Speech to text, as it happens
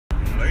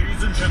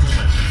ladies and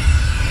gentlemen.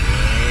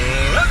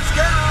 Let's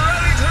get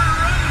ready to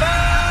rumble!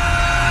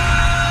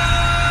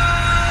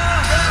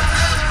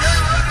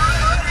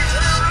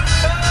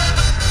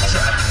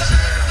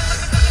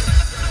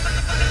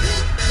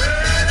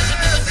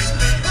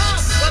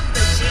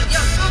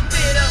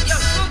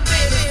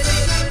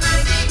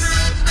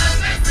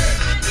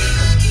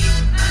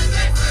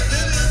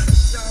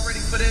 Y'all ready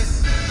for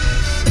this?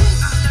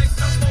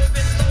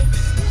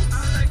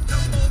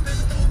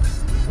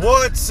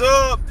 What's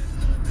up,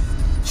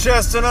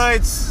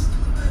 chestonites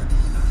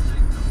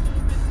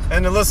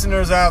and the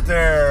listeners out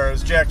there?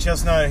 It's Jack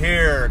Chestnut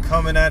here,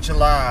 coming at you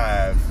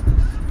live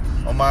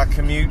on my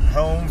commute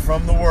home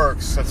from the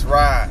works. That's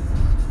right,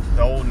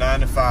 the old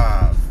 9 to 5.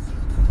 I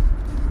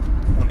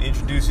want to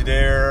introduce you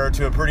there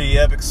to a pretty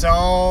epic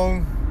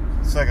song.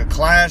 It's like a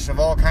clash of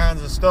all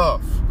kinds of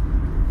stuff,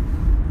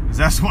 'cause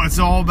that's what it's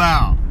all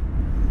about.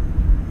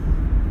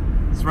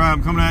 That's right,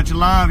 I'm coming at you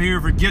live here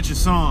for Get You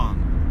Some.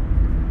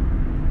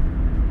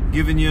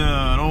 Giving you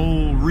an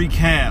old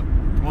recap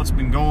of what's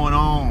been going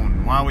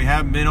on, why we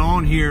haven't been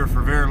on here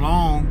for very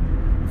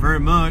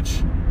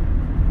much.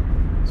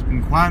 It's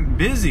been quite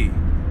busy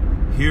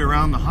here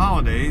around the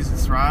holidays.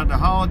 That's right, the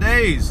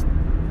holidays.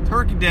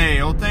 Turkey Day,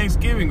 old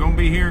Thanksgiving, gonna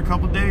be here in a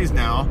couple of days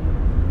now.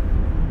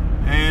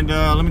 And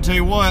let me tell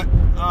you what,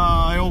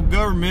 the old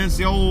governments,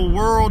 the old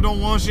world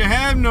don't want you to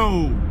have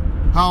no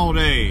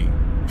holiday.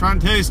 Trying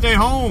to tell you to stay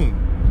home.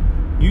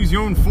 Use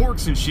your own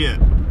forks and shit.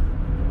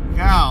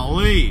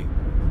 Golly.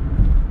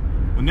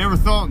 I never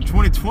thought in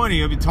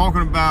 2020 I'd be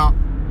talking about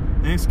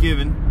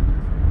Thanksgiving.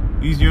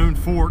 Use your own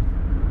fork.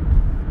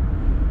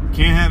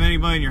 Can't have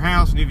anybody in your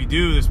house, and if you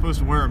do, they're supposed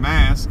to wear a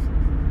mask.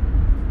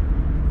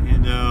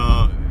 And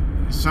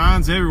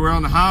signs everywhere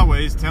on the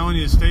highways telling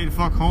you to stay the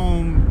fuck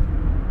home.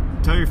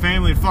 Tell your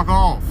family to fuck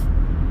off.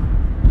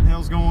 What the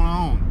hell's going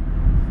on?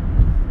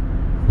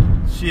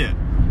 Shit.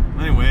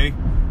 Anyway,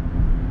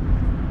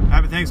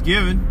 happy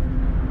Thanksgiving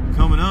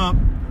coming up.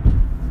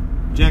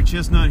 Jack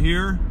Chestnut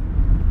here.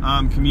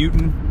 I'm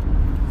commuting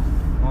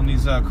on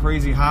these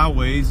crazy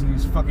highways and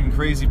these fucking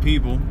crazy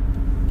people.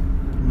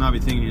 You might be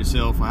thinking to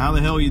yourself, well, how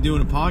the hell are you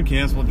doing a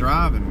podcast while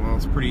driving? Well,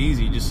 it's pretty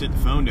easy. You just sit the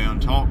phone down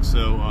and talk,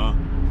 so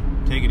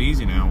take it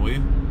easy now, will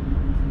you?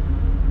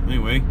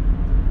 Anyway,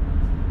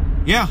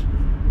 yeah.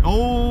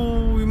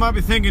 Oh, you might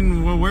be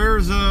thinking, well,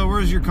 where's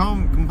your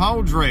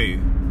compadre,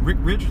 Rick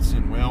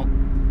Richardson? Well,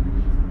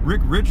 Rick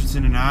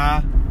Richardson and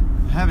I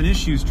having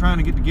issues trying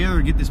to get together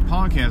to get this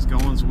podcast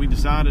going, so we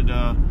decided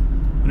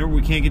whenever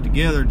we can't get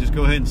together, just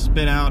go ahead and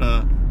spit out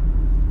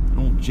an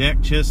old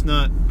Jack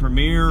Chestnut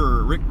premiere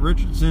or Rick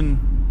Richardson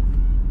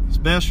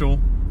special,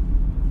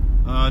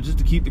 just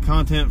to keep the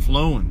content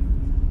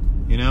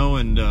flowing, you know.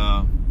 And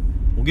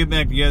we'll get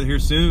back together here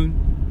soon.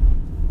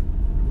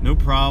 No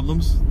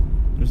problems.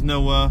 There's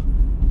no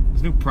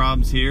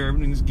problems here.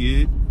 Everything's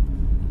good.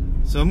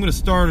 So I'm going to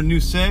start a new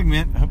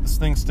segment. I hope this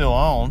thing's still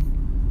on.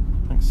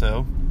 I think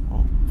so.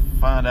 We'll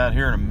find out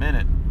here in a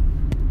minute.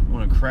 I'm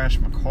going to crash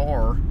my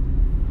car.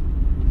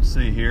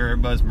 See here,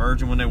 everybody's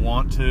merging when they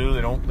want to.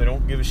 They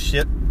don't give a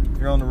shit if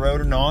you're on the road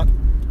or not.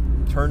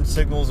 Turn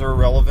signals are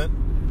irrelevant.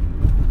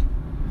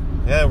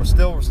 Yeah, we're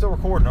still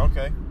recording.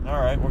 Okay, all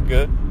right, we're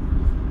good.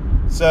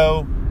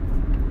 So,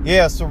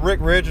 yeah, so Rick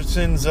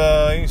Richardson's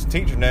he's a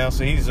teacher now,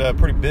 so he's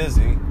pretty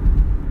busy.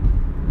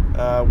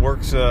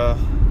 Works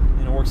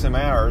some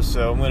hours.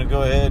 So I'm going to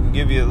go ahead and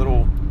give you a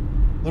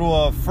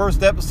little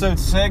first episode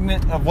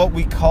segment of what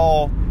we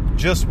call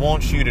 "Just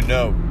Want You to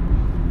Know."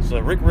 So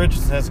Rick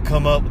Richardson hasn't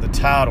come up with a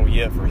title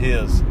yet for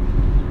his.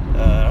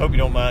 I hope you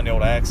don't mind the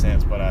old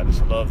accents, but I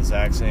just love this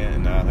accent,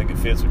 and I think it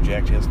fits with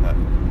Jack Chestnut.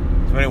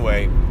 So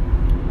anyway,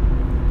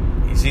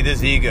 you see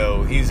this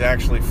ego, he's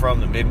actually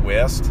from the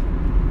Midwest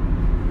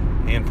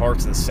and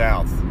parts of the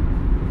South.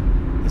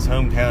 His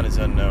hometown is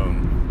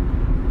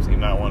unknown, so you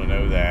might want to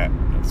know that.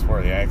 That's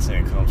where the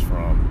accent comes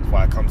from. That's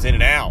why it comes in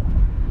and out.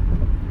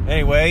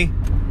 Anyway,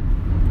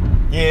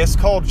 yeah, it's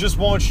called Just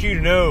Want You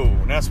to Know,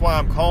 and that's why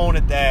I'm calling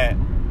it that.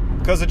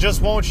 Because I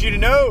just want you to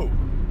know.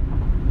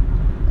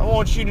 I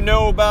want you to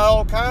know about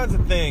all kinds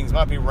of things.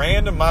 Might be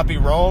random, might be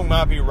wrong,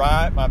 might be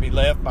right, might be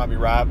left, might be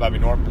right, might be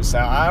north and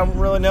south. I don't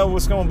really know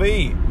what's going to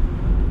be.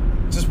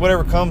 Just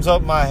whatever comes up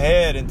in my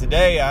head. And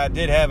today I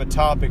did have a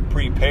topic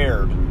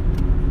prepared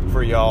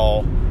for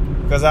y'all,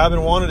 because I've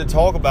been wanting to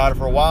talk about it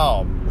for a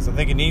while. Because I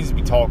think it needs to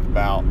be talked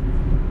about.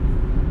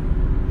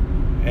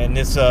 And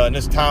this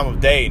time of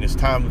day, and this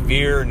time of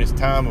year, and this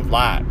time of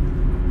light.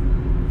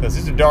 Because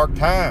these are dark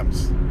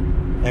times.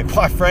 And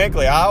quite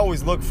frankly, I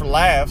always look for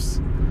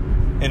laughs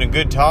in a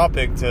good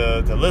topic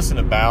to listen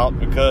about,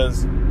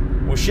 because,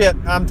 well, shit,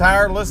 I'm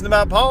tired of listening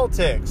about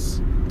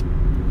politics.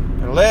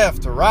 Or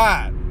left or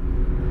right.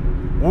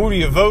 Who do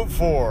you vote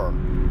for?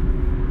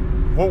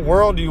 What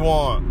world do you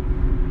want?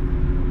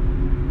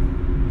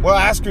 What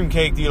ice cream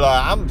cake do you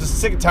like? I'm just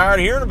sick and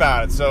tired of hearing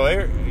about it. So,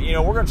 you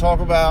know, we're going to talk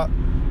about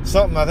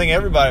something I think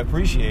everybody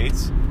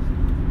appreciates.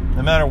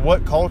 No matter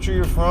what culture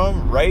you're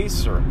from,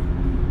 race or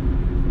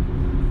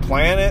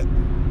planet,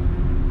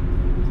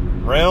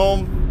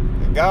 realm,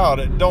 God,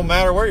 it don't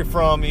matter where you're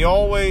from, you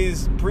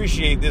always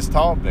appreciate this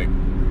topic.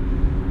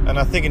 And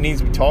I think it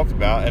needs to be talked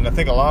about, and I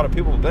think a lot of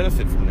people will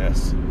benefit from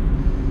this.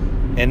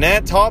 And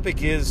that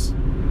topic is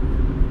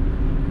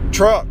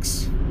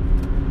trucks.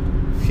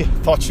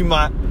 Thought you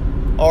might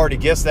already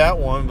guess that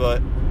one,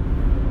 but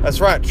that's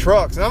right,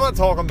 trucks. And I'm not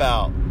talking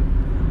about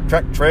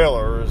track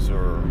trailers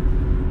or...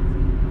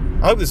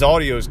 I hope this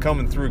audio is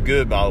coming through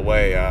good, by the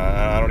way.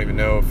 I don't even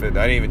know if it...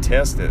 I didn't even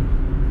test it.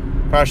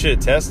 Probably should have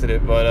tested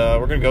it, but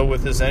we're going to go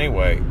with this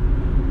anyway.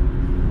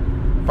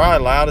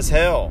 Probably loud as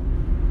hell.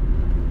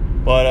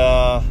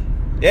 But,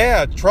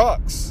 yeah,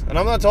 trucks. And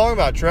I'm not talking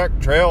about track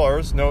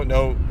trailers.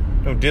 No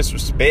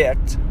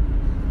disrespect.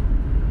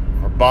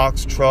 Or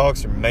box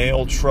trucks, or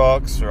mail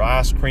trucks, or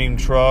ice cream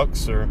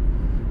trucks, or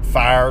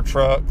fire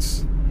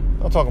trucks. I'm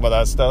not talking about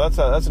that stuff.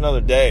 That's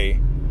another day.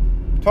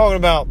 I'm talking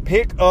about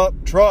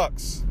pickup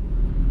trucks.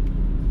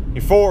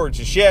 Your Fords,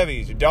 your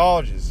Chevys, your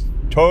Dodges,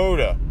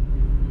 Toyota,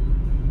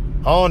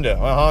 Honda.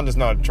 Well, Honda's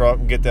not a truck.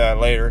 We'll get that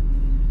later.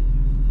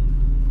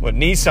 But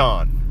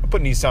Nissan. I'll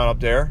put Nissan up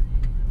there.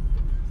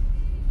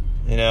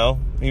 You know,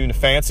 even the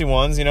fancy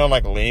ones, you know,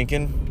 like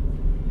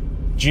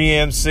Lincoln,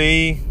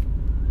 GMC.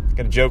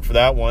 Got a joke for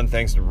that one,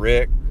 thanks to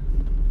Rick.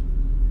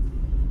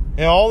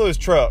 You know, all those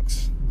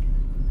trucks.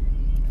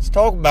 Let's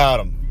talk about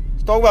them.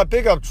 Let's talk about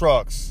pickup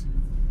trucks.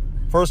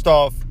 First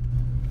off,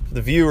 for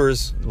the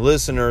viewers, the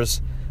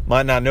listeners,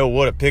 might not know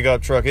what a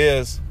pickup truck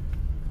is.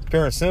 It's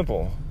pure and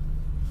simple.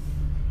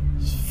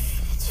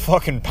 It's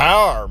fucking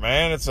power,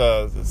 man. It's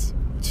a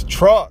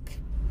truck.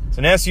 It's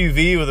an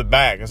SUV with a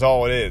back. That's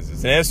all it is.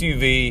 It's an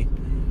SUV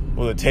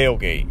with a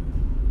tailgate,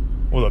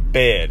 with a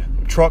bed,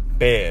 a truck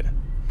bed.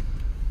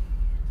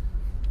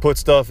 Put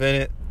stuff in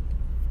it,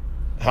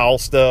 haul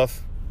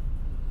stuff,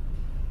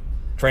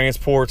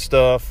 transport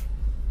stuff.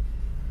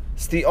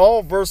 It's the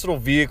all versatile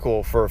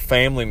vehicle for a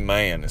family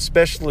man,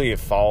 especially a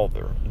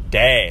father, a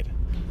dad.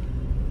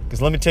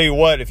 Because let me tell you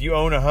what, if you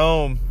own a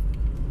home,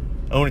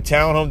 own a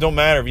townhome, don't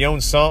matter. If you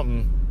own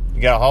something,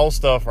 you got to haul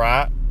stuff,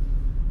 right?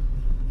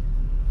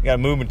 You got to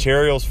move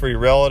materials for your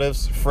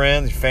relatives,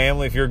 friends, your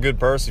family. If you're a good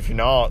person, if you're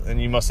not, then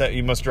you must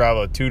drive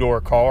a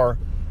 2-door car,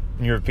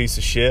 and you're a piece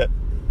of shit.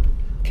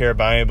 Care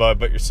about anybody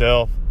but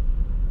yourself.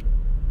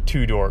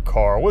 2-door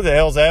car. What the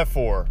hell's that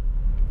for?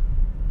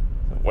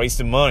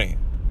 Wasting money.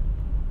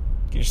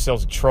 Get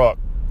yourselves a truck.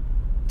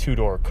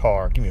 2-door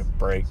car. Give me a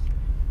break.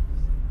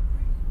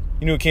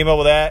 You know who came up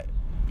with that?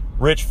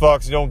 Rich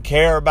fucks who don't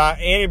care about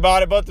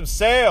anybody but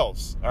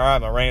themselves. All right,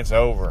 my rant's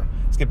over.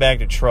 Let's get back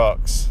to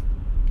trucks.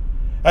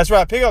 That's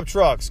right, pickup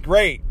trucks.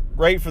 Great.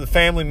 Great for the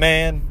family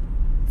man,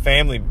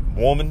 family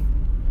woman.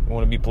 I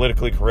want to be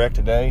politically correct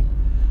today.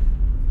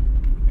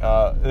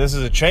 This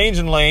is a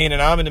changing lane,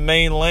 and I'm in the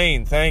main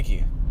lane. Thank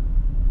you.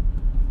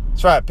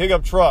 That's right,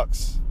 pickup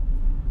trucks.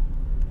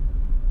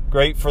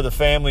 Great for the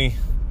family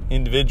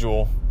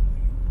individual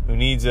who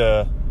needs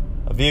a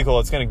vehicle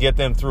that's going to get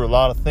them through a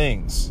lot of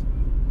things,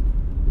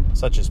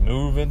 such as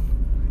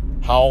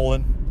moving,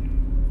 hauling,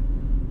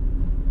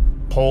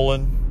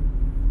 pulling,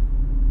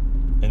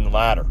 and the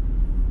ladder.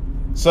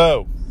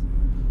 So,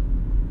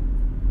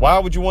 why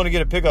would you want to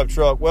get a pickup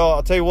truck? Well,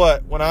 I'll tell you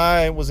what, when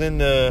I was in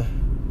the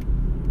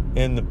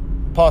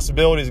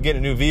possibilities of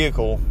getting a new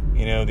vehicle,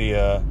 you know,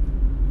 the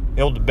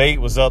old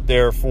debate was up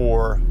there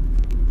for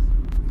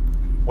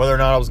whether or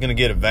not I was going to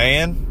get a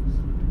van,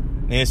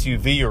 an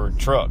SUV, or a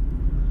truck.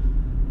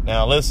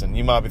 Now, listen,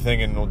 you might be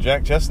thinking, well,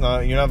 Jack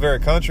Chestnut, you're not very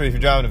country if you're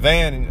driving a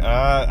van. And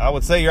I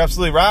would say you're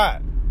absolutely right.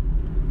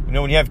 You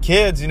know, when you have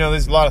kids, you know,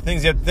 there's a lot of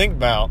things you have to think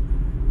about,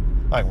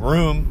 like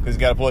room, because you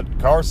got to put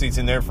car seats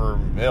in there for,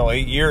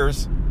 8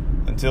 years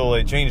until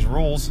they change the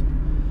rules.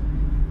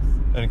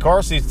 And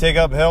car seats take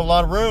up a hell of a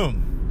lot of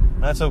room.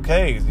 That's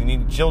okay, because you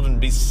need children to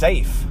be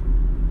safe.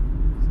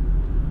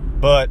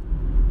 But,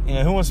 you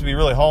know, who wants to be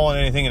really hauling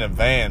anything in a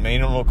van? Man, you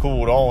don't look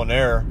cool at all in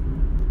there.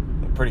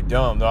 They're pretty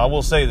dumb. Though I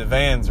will say the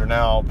vans are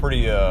now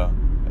pretty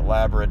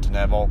elaborate and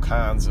have all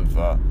kinds of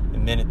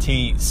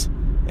amenities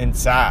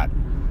inside.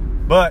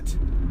 But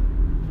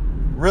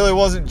really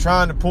wasn't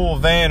trying to pull a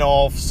van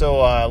off,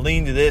 so I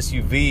leaned to the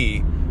SUV.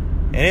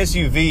 And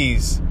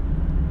SUVs,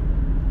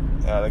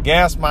 the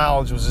gas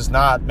mileage was just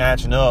not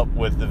matching up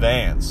with the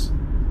vans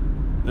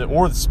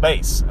or the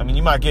space. I mean,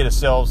 you might get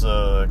yourselves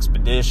a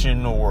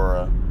Expedition or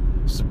a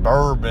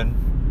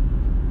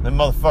Suburban. Them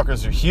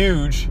motherfuckers are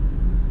huge.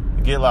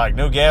 You get like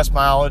no gas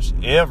mileage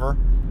ever,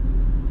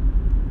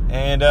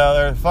 and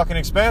they're fucking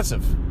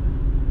expensive.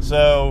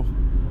 So,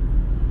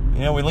 you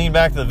know, we leaned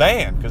back to the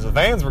van because the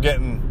vans were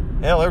getting,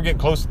 they were getting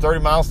close to 30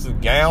 miles to the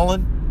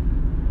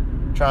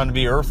gallon, trying to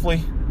be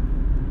earthly,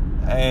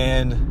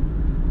 and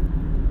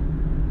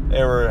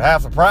they were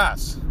half the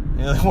price.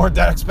 You know, they weren't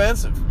that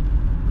expensive.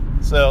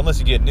 So unless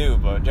you get new,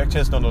 but Jack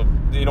Chestnut,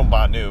 you don't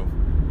buy new.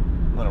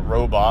 I'm not a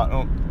robot.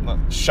 I'm not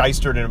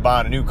shystered into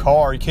buying a new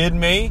car. Are you kidding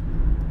me?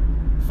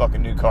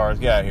 Fucking new cars.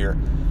 Get out of here.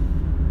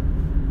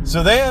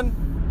 So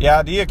then the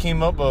idea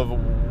came up of,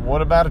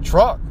 what about a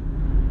truck?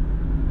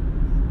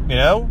 You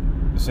know,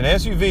 it's an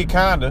SUV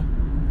kinda,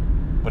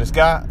 but it's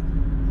got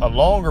a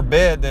longer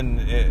bed than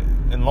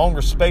and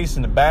longer space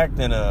in the back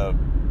than a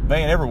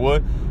van ever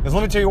would. Because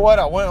let me tell you what,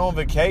 I went on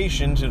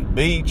vacation to the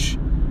beach,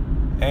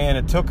 and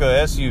it took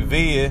a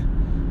SUV,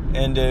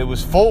 and it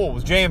was full. It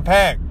was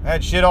jam-packed. I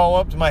had shit all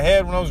up to my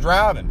head when I was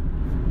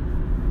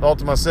driving. Thought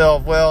to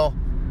myself, well,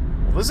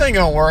 this ain't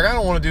gonna work. I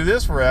don't want to do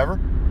this forever.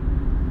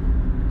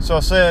 So I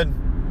said,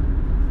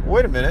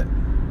 wait a minute.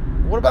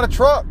 What about a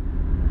truck?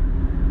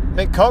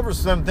 Make covers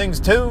for them things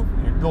too.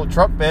 Your little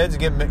truck beds, you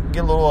get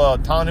a little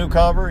tonneau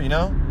cover, you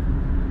know,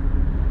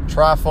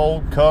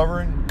 trifold cover,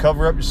 and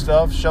cover up your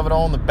stuff, shove it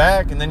all in the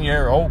back, and then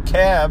your whole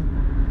cab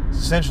is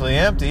essentially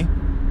empty,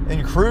 and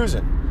you're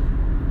cruising.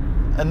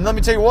 And let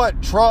me tell you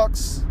what,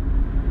 trucks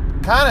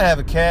kind of have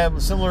a cab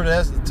similar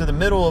to the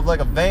middle of like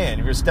a van.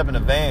 If you're stepping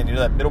a van, you know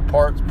that middle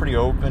part's pretty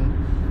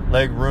open,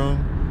 leg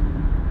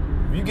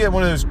room. If you get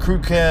one of those crew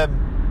cab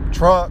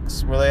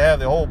trucks where they have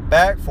the whole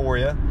back for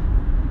you,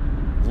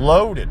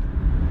 loaded,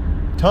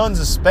 tons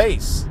of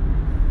space.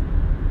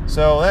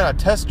 So then I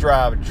test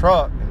drive a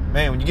truck, and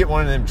man, when you get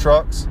one of them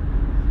trucks,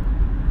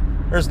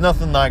 there's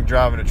nothing like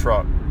driving a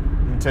truck.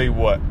 Let me tell you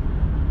what.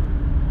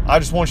 I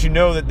just want you to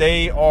know that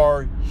they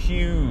are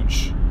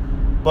huge,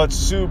 but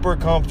super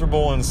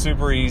comfortable and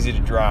super easy to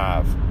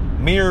drive.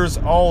 Mirrors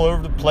all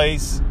over the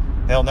place.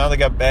 Hell, now they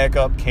got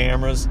backup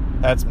cameras.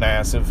 That's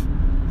massive.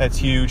 That's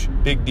huge.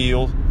 Big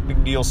deal.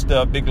 Big deal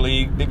stuff. Big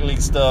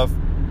league stuff.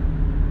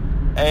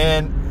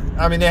 And,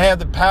 I mean, they have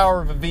the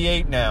power of a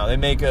V8 now. They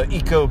make an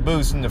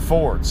EcoBoost in the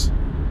Fords,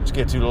 which we'll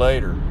get to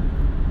later.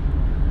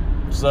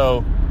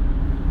 So,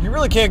 you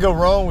really can't go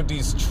wrong with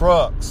these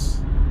trucks.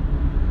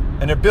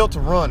 And they're built to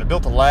run, they're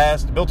built to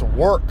last, they're built to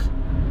work.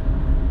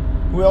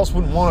 Who else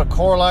wouldn't want a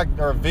car like,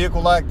 or a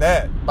vehicle like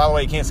that? By the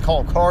way, you can't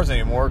call them cars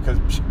anymore, because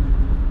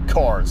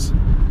cars.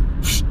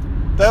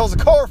 What the hell's a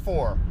car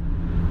for?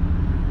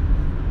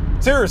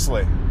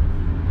 Seriously.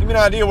 Give me an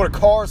idea what a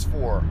car's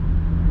for.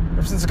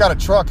 Ever since I got a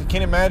truck, I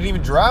can't imagine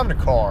even driving a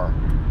car.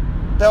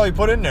 What the hell you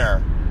put in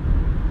there?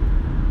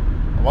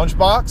 A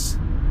lunchbox?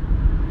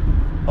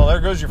 Oh, there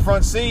goes your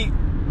front seat.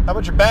 How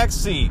about your back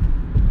seat?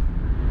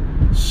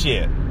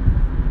 Shit.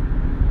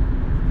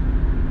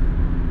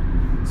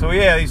 So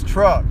yeah, these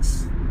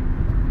trucks,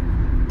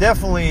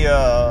 definitely,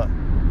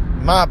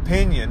 in my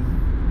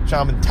opinion, which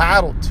I'm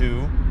entitled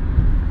to,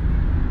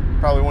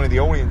 probably one of the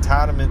only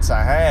entitlements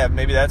I have,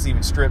 maybe that's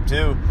even stripped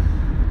too,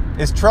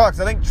 is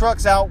trucks. I think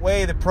trucks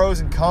outweigh the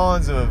pros and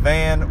cons of a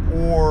van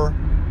or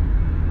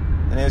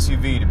an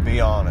SUV, to be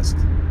honest.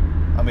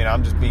 I mean,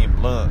 I'm just being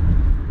blunt.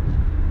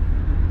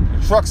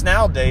 The trucks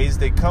nowadays,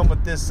 they come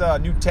with this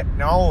new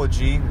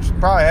technology, which you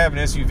probably have in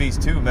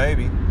SUVs too,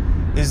 maybe,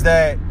 is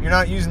that you're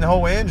not using the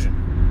whole engine.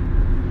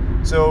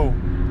 So,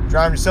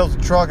 driving yourself a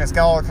truck, it's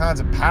got all kinds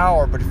of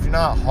power, but if you're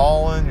not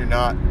hauling, you're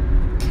not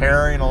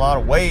carrying a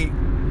lot of weight,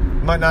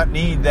 you might not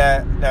need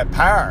that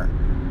power.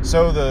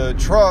 So the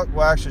truck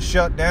will actually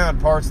shut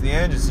down parts of the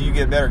engine so you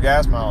get better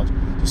gas mileage.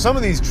 So some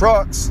of these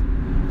trucks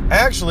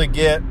actually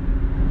get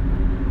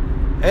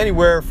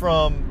anywhere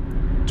from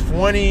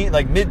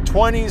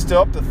mid-20s to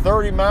up to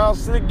 30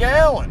 miles to the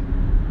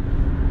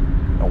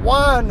gallon. Now,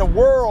 why in the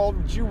world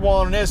would you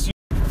want an SUV?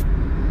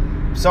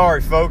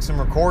 Sorry, folks, I'm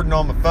recording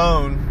on my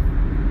phone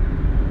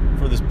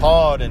for this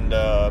pod, and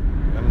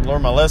I'm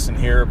learning my lesson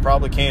here.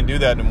 Probably can't do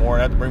that anymore.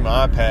 I have to bring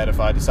my iPad if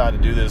I decide to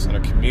do this on a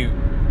commute.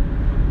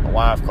 My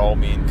wife called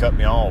me and cut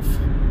me off.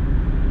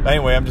 But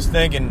anyway, I'm just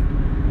thinking,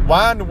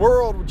 why in the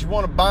world would you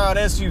want to buy an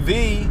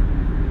SUV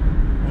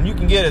when you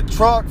can get a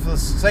truck for the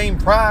same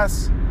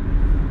price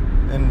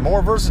and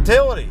more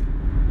versatility?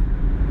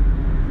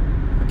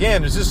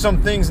 Again, there's just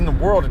some things in the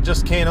world I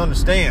just can't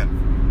understand.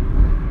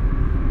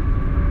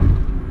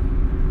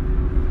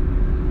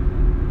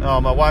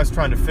 My wife's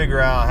trying to figure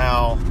out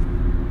how...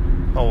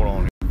 Hold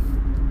on.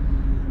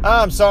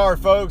 I'm sorry,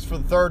 folks. For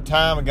the third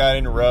time, I got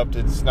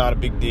interrupted. It's not a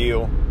big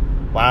deal.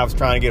 Wife's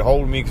trying to get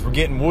hold of me because we're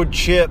getting wood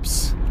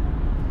chips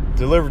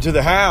delivered to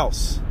the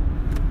house.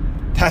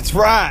 That's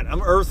right.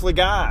 I'm an earthly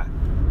guy.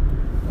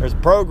 There's a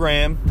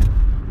program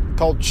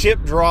called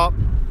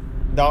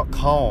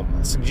chipdrop.com.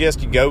 I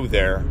suggest you go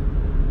there.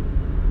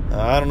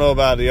 I don't know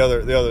about the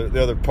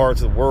other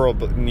parts of the world,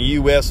 but in the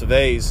U.S. of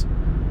A's,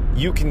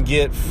 you can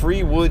get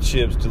free wood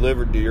chips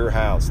delivered to your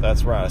house.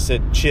 That's right. I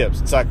said chips.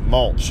 It's like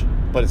mulch,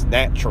 but it's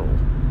natural.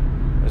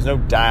 There's no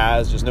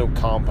dyes. There's no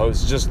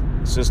compost. It's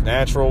just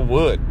natural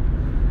wood.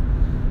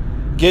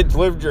 Get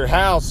delivered to your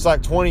house. It's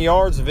like 20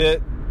 yards of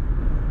it,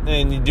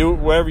 and you do it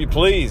wherever you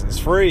please. And it's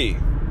free.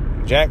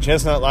 Jack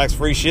Chestnut likes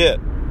free shit.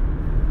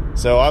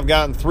 So I've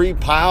gotten 3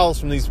 piles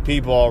from these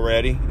people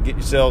already. Get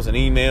yourselves an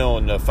email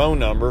and a phone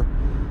number,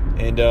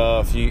 and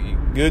if you're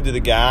good to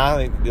the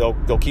guy,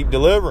 they'll keep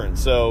delivering.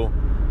 So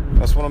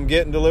that's what I'm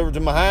getting delivered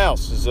to my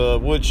house is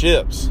wood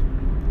chips.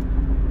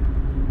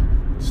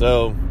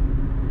 So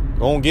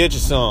go and get you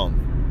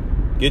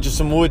some. Get you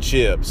some wood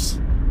chips.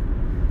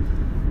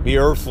 Be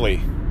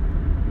earthly.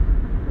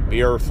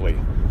 Be earthly.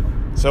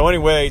 So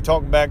anyway,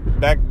 going back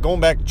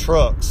to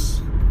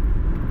trucks.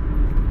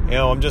 You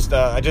know,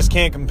 I just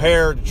can't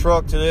compare the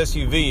truck to the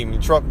SUV. I mean, the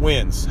truck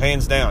wins,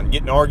 hands down.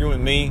 Get in an argument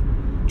with me,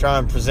 try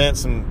and present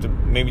some,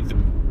 maybe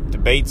to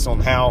debates on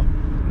how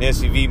an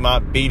SUV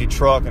might beat a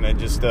truck, and I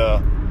just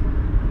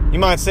you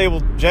might say,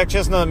 well, Jack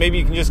Chestnut, maybe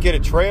you can just get a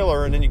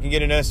trailer and then you can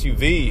get an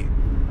SUV.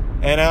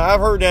 And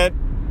I've heard that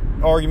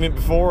argument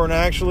before, and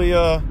I actually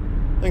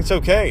think it's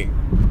okay.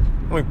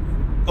 I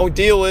mean, the only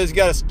deal is you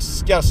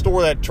gotta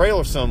store that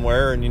trailer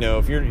somewhere, and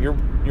if you're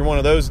one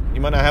of those,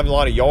 you might not have a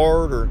lot of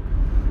yard, or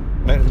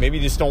maybe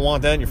you just don't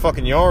want that in your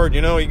fucking yard.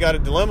 You got a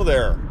dilemma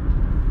there,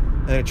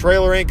 and a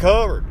trailer ain't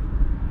covered.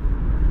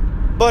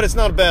 But it's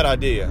not a bad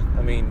idea.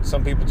 I mean,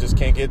 some people just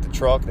can't get the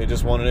truck; they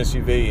just want an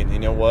SUV, and you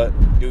know what?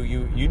 Do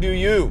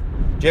you?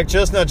 Jack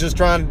Chestnut just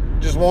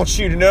wants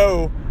you to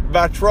know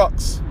about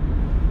trucks.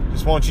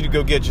 Just want you to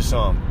go get you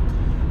some.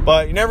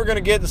 But you're never going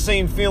to get the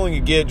same feeling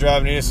you get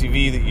driving an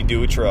SUV that you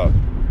do a truck.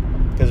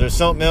 Because there's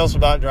something else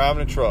about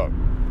driving a truck.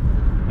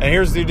 And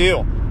here's the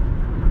deal.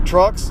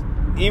 Trucks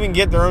even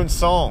get their own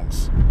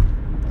songs.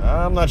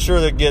 I'm not sure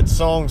they get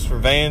songs for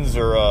vans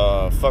or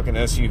fucking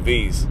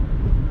SUVs.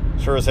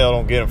 Sure as hell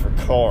don't get them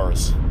for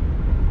cars.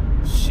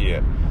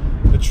 Shit.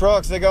 The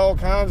trucks, they got all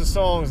kinds of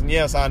songs. And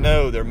yes, I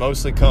know they're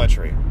mostly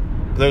country.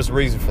 But there's a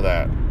reason for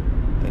that.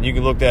 And you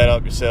can look that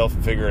up yourself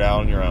and figure it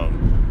out on your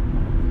own.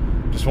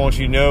 Just want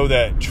you to know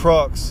that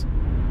trucks,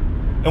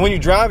 and when you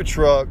drive a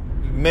truck,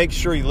 make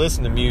sure you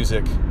listen to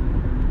music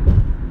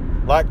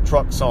like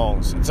truck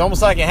songs. It's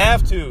almost like you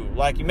have to,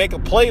 like you make a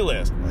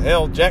playlist.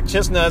 Hell, Jack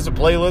Chestnut has a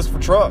playlist for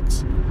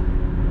trucks.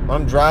 When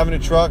I'm driving a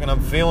truck and I'm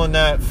feeling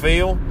that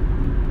feel,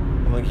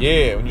 I'm like,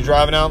 yeah. When you're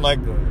driving out in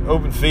like the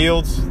open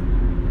fields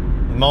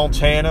in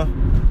Montana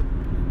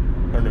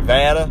or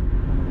Nevada,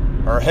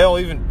 or hell,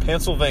 even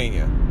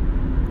Pennsylvania,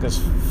 because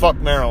fuck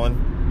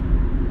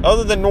Maryland,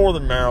 other than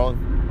Northern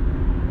Maryland.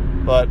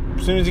 But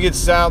as soon as you get to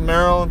South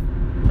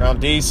Maryland, around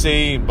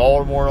D.C. and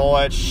Baltimore and all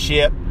that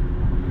shit,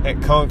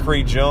 that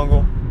concrete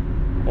jungle,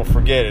 well,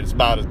 forget it. It's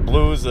about as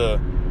blue as a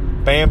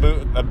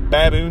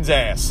baboon's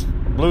ass.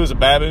 Blue as a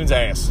baboon's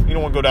ass. You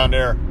don't want to go down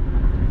there.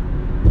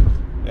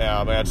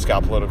 Yeah, I just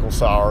got political.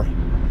 Sorry.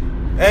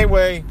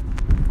 Anyway,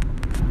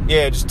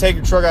 yeah, just take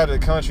your truck out of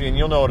the country and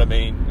you'll know what I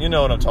mean. You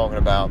know what I'm talking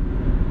about.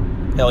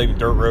 Hell, even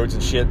dirt roads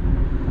and shit.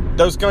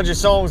 Those country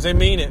songs, they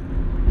mean it.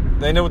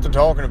 They know what they're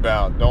talking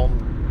about. Don't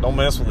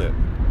mess with it.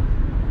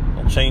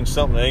 Don't change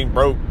something that ain't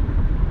broke.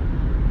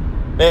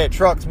 Bad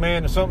trucks,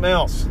 man, there's something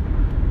else.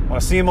 When I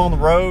see them on the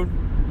road,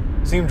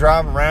 see them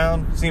driving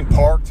around, see them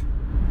parked,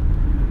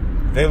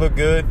 they look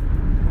good,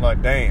 I'm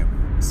like,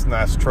 damn, it's a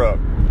nice truck.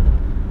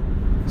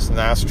 It's a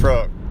nice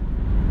truck.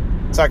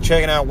 It's like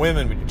checking out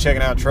women, but you're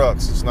checking out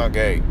trucks. It's not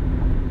gay.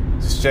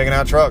 It's just checking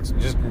out trucks.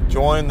 Just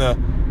enjoying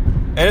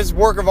and it's a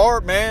work of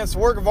art, man. It's a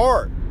work of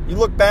art. You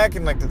look back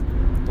in like the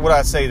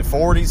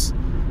 40s.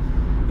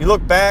 You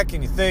look back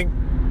and you think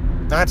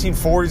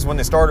 1940s when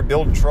they started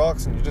building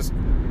trucks, and I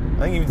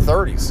think even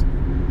 30s.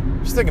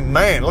 Just thinking,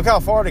 man, look how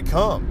far they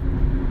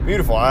come.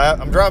 Beautiful.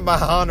 I'm driving by a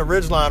Honda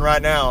Ridgeline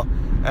right now,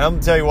 and I'm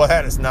gonna tell you what,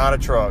 that is not a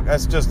truck.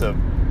 That's just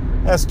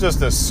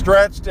a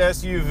stretched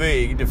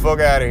SUV. Get the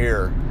fuck out of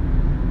here.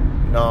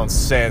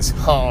 Nonsense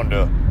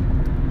Honda.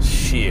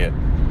 Shit.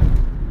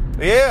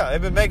 But yeah,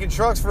 they've been making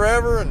trucks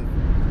forever,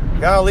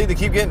 and golly, they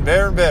keep getting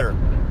better and better.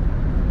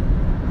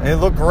 And they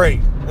look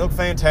great. They look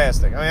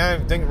fantastic. I mean, I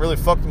haven't think really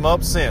fucked them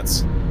up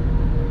since.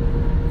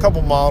 A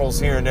couple models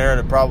here and there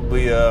that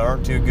probably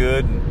aren't too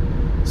good,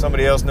 and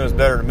somebody else knows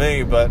better than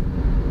me, but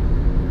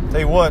tell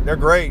you what, they're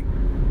great.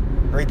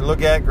 Great to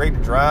look at, great to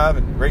drive,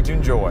 and great to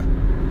enjoy.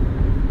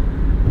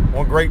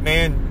 One great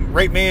man,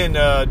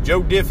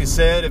 Joe Diffie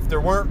said, if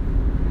there weren't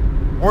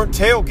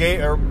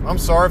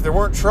if there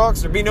weren't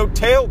trucks, there'd be no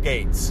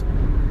tailgates.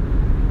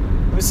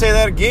 Let me say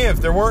that again.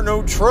 If there weren't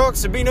no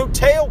trucks, there'd be no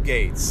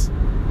tailgates.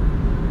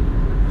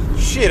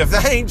 Shit, if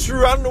that ain't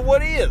true, I don't know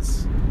what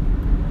is.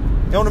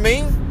 You know what I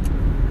mean?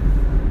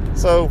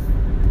 So,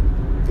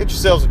 get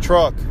yourselves a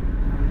truck.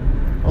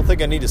 I don't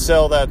think I need to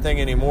sell that thing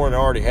any more than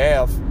I already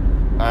have.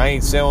 I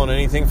ain't selling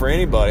anything for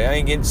anybody. I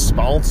ain't getting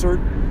sponsored.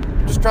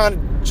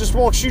 I'm just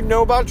want you to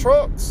know about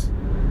trucks.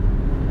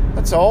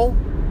 That's all.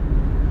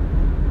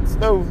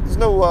 There's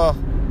no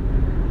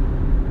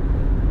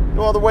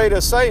other way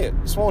to say it.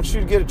 Just want you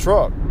to get a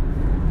truck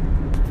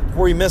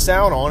before you miss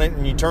out on it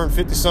and you turn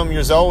 50-some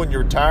years old and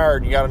you're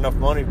retired and you got enough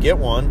money to get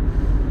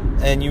one,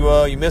 and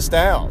you missed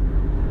out.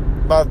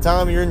 By the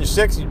time you're in your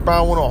 60s, you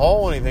probably won't want to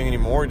haul anything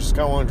anymore. You just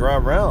kind of want to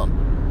drive around.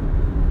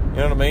 You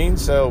know what I mean?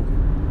 So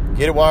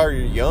get it while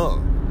you're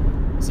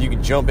young, so you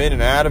can jump in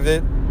and out of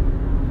it.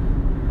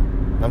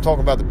 And I'm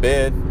talking about the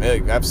bed.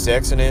 Have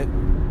sex in it,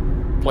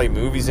 play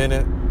movies in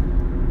it,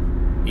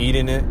 eat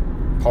in it,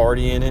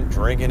 party in it,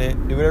 drink in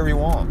it, do whatever you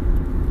want.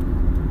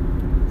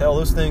 Hell,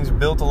 those things are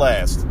built to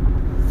last.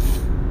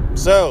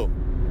 So,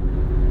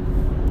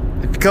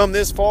 if you come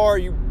this far,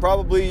 you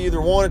probably either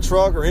want a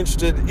truck or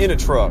interested in a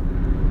truck.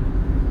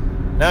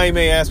 Now you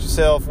may ask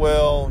yourself,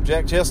 well,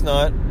 Jack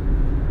Chestnut,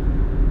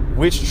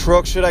 which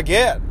truck should I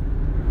get?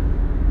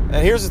 And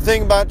here's the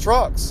thing about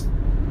trucks.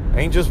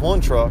 Ain't just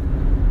one truck.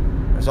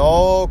 There's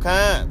all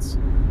kinds.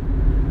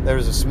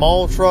 There's a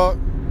small truck.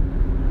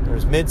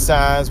 There's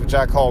mid-size, which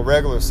I call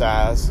regular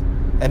size.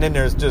 And then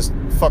there's just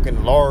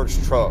fucking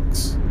large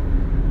trucks.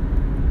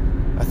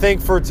 I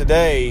think for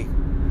today,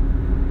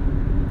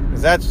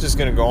 because that's just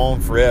going to go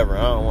on forever.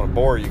 I don't want to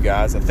bore you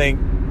guys. I think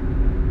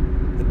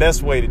the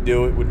best way to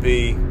do it would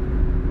be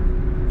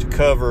to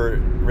cover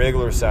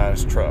regular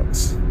sized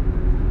trucks.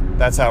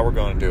 That's how we're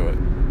going to do it.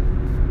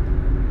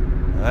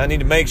 I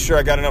need to make sure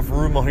I got enough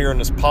room on here on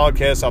this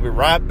podcast. I'll be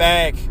right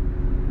back.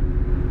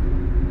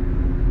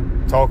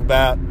 Talk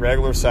about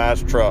regular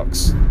sized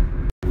trucks.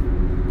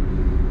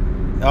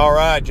 All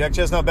right, Jack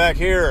Chestnut back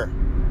here.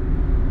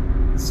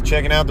 Just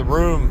checking out the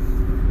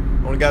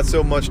room. Only got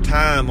so much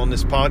time on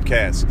this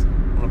podcast.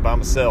 I'm by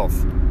myself.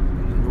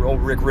 Old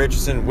Rick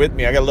Richardson with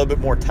me. I got a little bit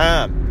more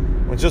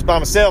time. When it's just by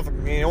myself,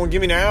 you only give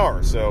me an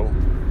hour, so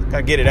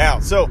gotta get it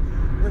out. So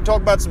we're gonna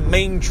talk about some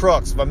main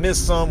trucks. If I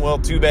missed some, well,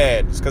 too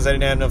bad. It's because I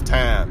didn't have enough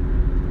time.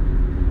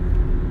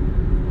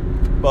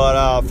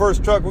 But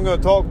first truck we're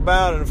gonna talk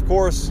about, and of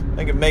course, I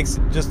think it makes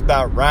it just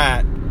about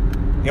right.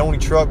 The only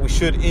truck we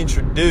should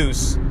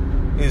introduce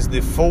is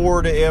the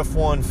Ford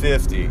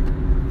F-150.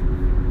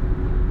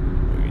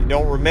 If you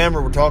don't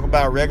remember, we're talking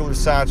about regular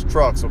sized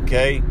trucks,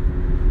 okay?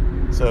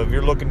 So if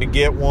you're looking to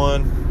get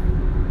one,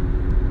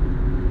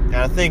 and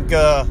I think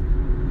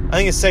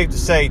it's safe to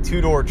say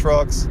two-door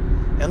trucks,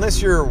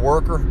 unless you're a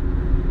worker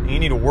and you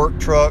need a work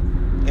truck,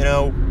 you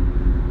know,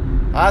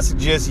 I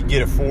suggest you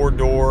get a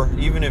four-door,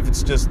 even if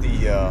it's just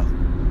the,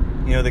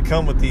 they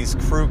come with these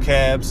crew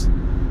cabs,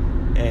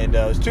 and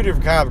there's two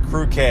different kinds of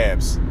crew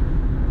cabs.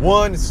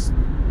 One is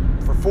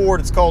for Ford,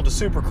 it's called the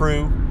Super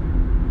Crew.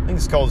 I think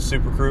it's called the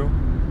Super Crew.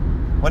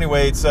 Well,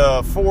 anyway, it's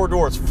a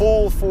four-door. It's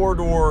full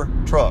four-door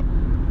truck,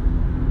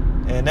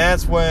 and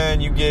that's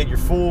when you get your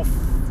full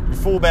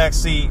back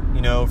seat.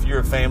 You know, if you're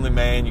a family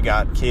man, you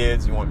got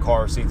kids, you want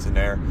car seats in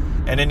there.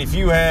 And then if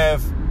you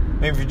have,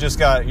 maybe if you're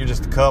just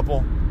a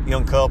couple,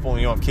 young couple,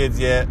 and you don't have kids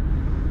yet,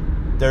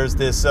 there's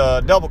this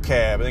double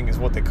cab, I think is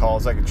what they call it.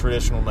 It's like a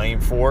traditional name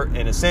for it.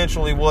 And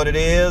essentially what it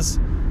is,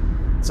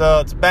 it's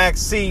a back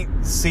seat.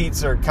 The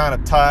seats are kind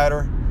of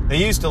tighter. They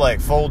used to like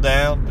fold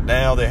down, but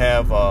now they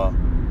have I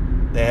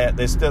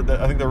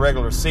think they're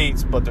regular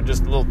seats, but they're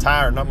just a little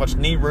tighter, not much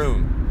knee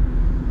room.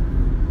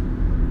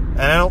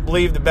 And I don't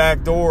believe the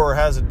back door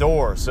has a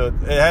door. So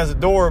it has a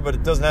door, but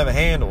it doesn't have a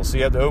handle. So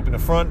you have to open the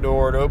front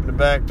door to open the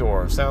back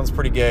door. Sounds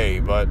pretty gay,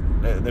 but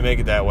they make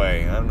it that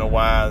way. I don't know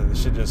why they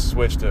should just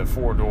switch to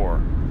four-door.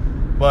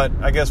 But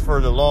I guess for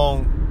the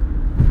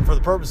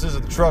purposes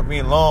of the truck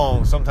being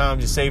long,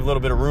 sometimes you save a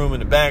little bit of room in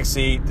the back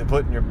seat to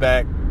put in your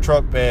back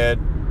truck bed.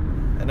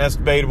 And that's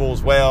debatable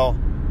as well.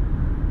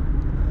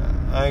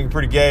 I think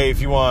pretty gay if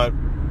you want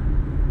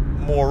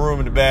more room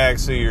in the back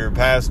so your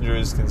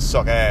passengers can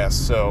suck ass.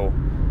 So,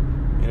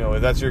 you know,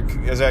 if that's your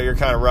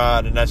kind of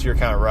ride, and that's your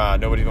kind of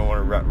ride, nobody's going to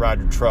want to ride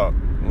your truck,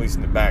 at least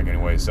in the back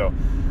anyway. So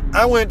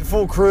I went to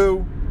full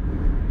crew.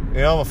 You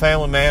know, I'm a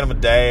family man, I'm a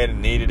dad,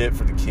 and needed it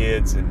for the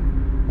kids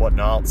and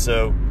whatnot.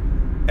 So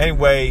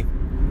anyway,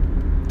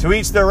 to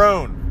each their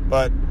own.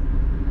 But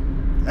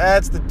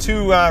that's the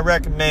two I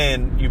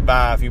recommend you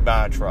buy if you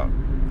buy a truck,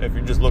 if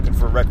you're just looking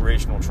for a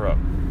recreational truck.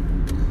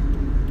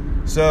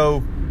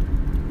 So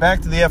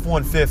back to the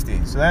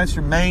F-150. So that's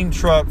your main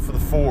truck for the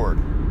Ford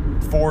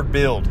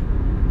build.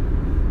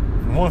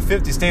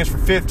 150 stands for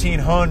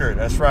 1,500.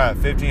 That's right,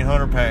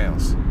 1,500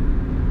 pounds.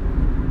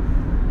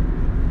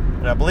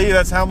 And I believe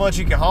that's how much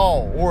you can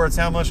haul, or it's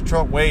how much the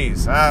truck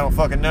weighs. I don't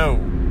fucking know.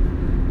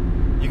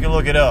 You can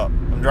look it up.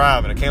 I'm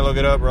driving. I can't look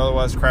it up, or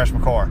otherwise I'll crash my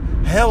car.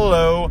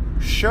 Hello,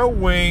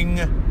 showing.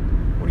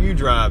 What are you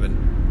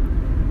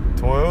driving?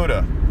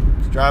 Toyota.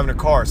 Just driving a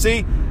car.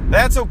 See,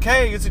 that's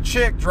okay. It's a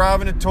chick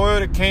driving a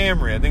Toyota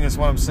Camry. I think that's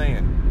what I'm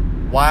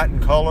saying. White in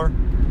color.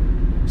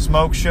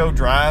 Smoke show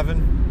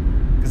driving.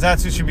 Because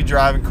that's who should be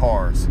driving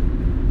cars.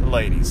 The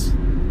ladies.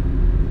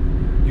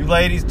 You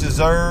ladies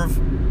deserve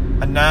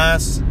a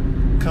nice,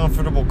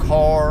 comfortable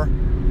car.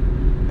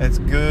 That's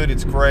good.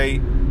 It's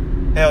great.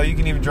 Hell, you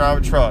can even drive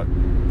a truck.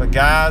 But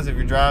guys, if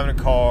you're driving a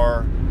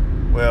car,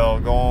 well,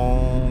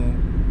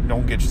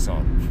 don't get you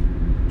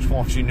some. Just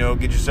want you to know,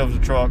 get yourselves a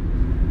truck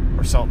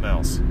or something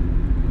else.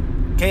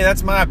 Okay,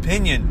 that's my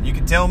opinion. You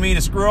can tell me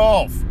to screw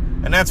off,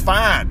 and that's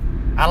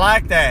fine. I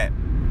like that.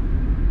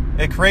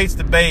 It creates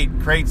debate,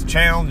 creates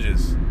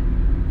challenges.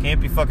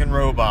 Can't be fucking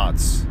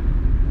robots.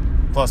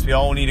 Plus, we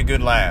all need a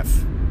good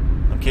laugh.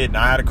 I'm kidding.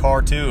 I had a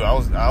car too. I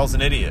was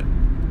an idiot.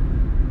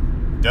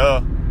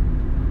 Duh.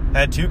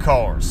 Had two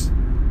cars.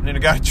 And then I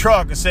got a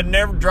truck and said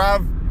never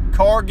drive a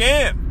car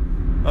again.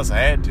 Unless I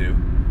had to.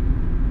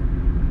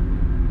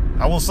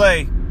 I will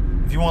say,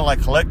 if you want like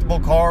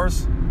collectible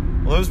cars,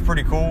 well, those are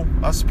pretty cool.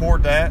 I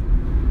support that.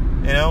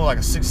 You know, like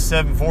a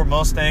 67 Ford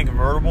Mustang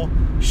convertible.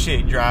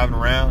 Shit, driving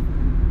around.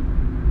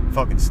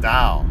 Fucking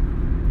style.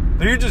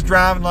 But you're just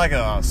driving like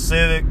a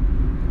Civic,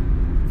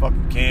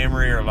 fucking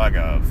Camry, or like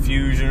a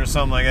Fusion or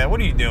something like that.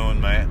 What are you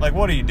doing, man? Like,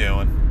 what are you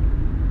doing?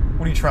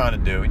 What are you trying to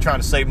do? You trying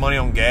to save money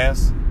on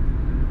gas?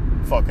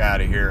 Fuck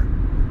out of here.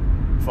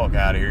 Fuck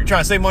out of here. You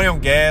trying to save money on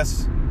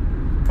gas?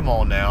 Come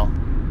on now.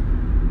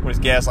 What is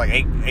gas, like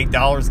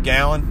 $8 a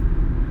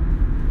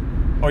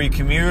gallon? Are you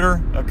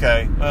commuter?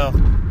 Okay, well,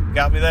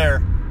 got me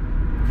there.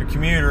 If you're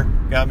commuter,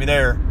 got me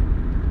there.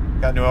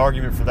 Got no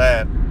argument for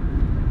that.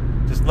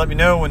 Just let me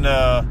know when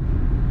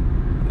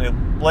they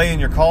lay in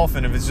your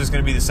coffin if it's just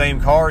going to be the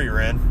same car you're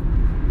in.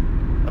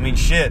 I mean,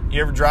 shit.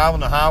 You ever drive on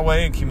the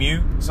highway and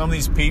commute? Some of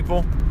these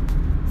people,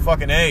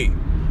 fucking A,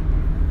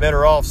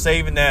 better off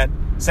saving that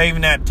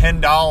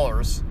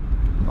 $10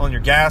 on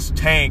your gas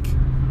tank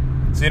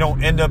so you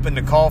don't end up in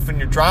the coffin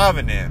you're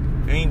driving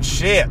in. I mean,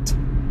 shit.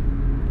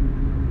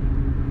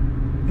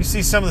 You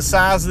see some of the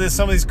size of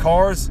some of these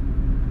cars?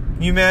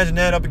 Can you imagine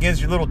that up against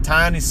your little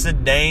tiny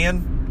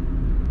sedan?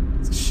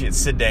 Shit,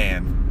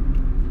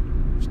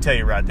 sedan. I should tell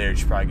you right there, you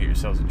should probably get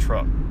yourselves a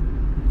truck.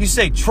 You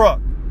say truck.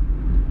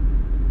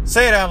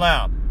 Say it out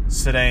loud.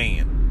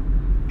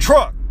 Sedan.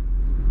 Truck.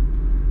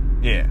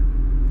 Yeah.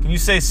 Can you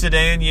say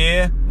sedan?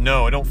 Yeah.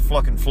 No, it don't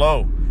fucking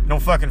flow. It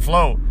don't fucking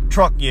flow.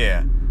 Truck.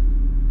 Yeah.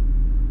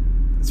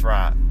 That's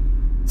right.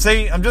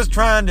 See, I'm just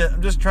trying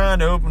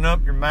to open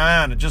up your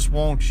mind. I just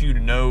want you to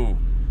know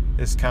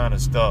this kind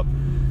of stuff.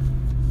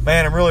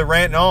 Man, I'm really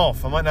ranting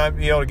off. I might not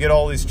be able to get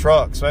all these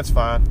trucks, so that's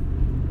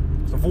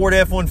fine. So Ford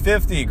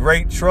F-150,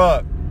 great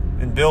truck.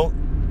 Been built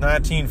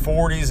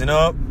 1940s and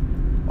up.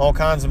 All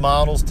kinds of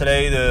models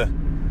today.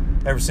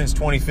 Ever since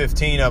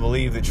 2015, I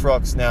believe the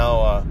truck's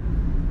now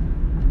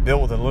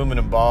built with an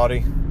aluminum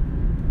body,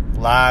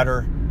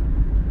 lighter,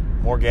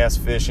 more gas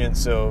efficient,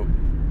 so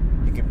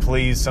you can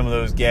please some of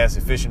those gas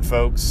efficient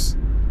folks,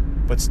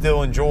 but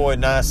still enjoy a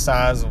nice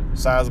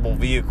sizable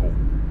vehicle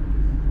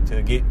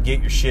to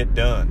get your shit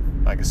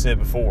done. Like I said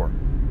before,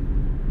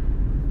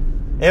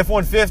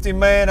 F-150,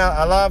 man,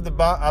 I love the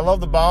body. I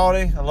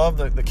love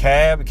the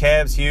cab. The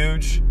cab's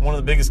huge. One of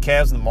the biggest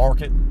cabs in the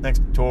market, next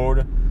to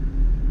Toyota.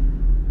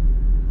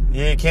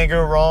 Yeah, you can't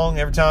go wrong.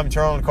 Every time you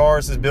turn on the car,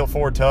 it says built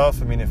Ford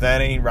tough. I mean, if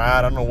that ain't right,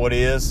 I don't know what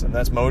is. And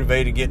that's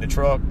motivated to get in the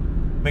truck.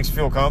 Makes you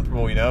feel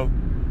comfortable, you know.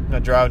 I'm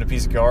not driving a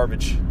piece of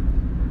garbage.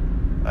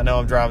 I know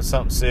I'm driving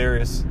something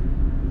serious.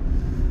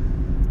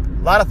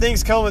 A lot of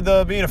things come with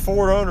being a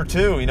Ford owner,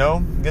 too, you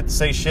know. You get to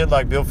say shit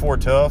like built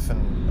Ford tough,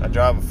 and I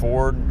drive a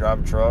Ford, and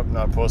drive a truck,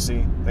 not a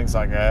pussy, things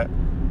like that.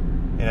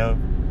 You know,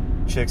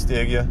 chicks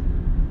dig you.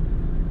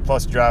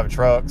 Plus, you drive a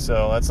truck,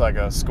 so that's like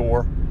a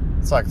score.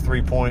 It's like a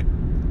 3-point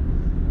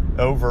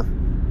over.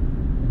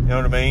 You know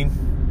what I mean?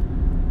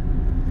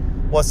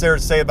 What's there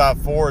to say about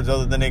Fords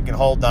other than they can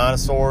haul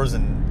dinosaurs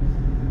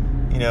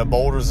and, you know,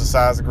 boulders the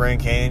size of Grand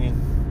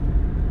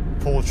Canyon,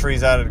 pull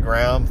trees out of the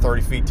ground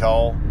 30 feet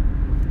tall?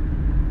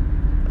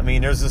 I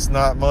mean, there's just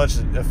not much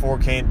that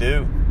Ford can't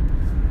do.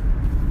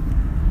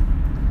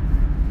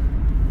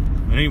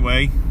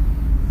 Anyway,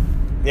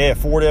 yeah,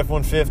 Ford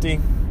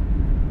F-150,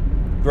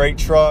 great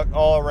truck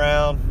all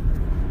around.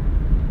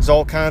 There's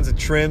all kinds of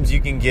trims you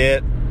can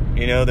get.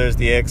 You know, there's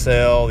the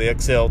XL, the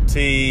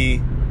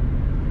XLT,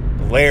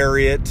 the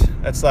Lariat.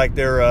 That's like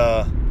their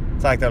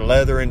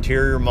leather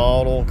interior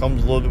model.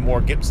 Comes with a little bit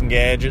more Gibson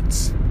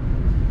gadgets,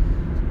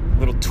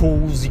 little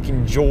tools you can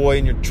enjoy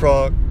in your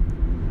truck.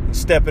 You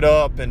step it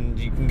up, and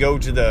you can go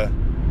to the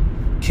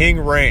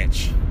King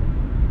Ranch.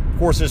 Of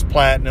course, there's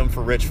Platinum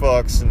for rich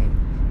fucks and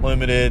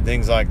Limited,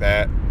 things like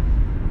that.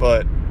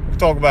 But we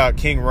talk about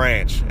King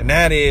Ranch, and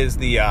that is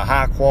the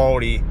high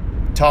quality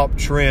top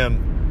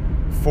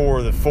trim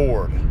for the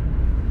Ford.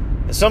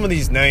 And some of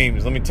these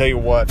names, let me tell you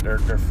what, they're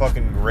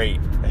fucking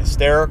great.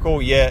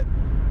 Hysterical yet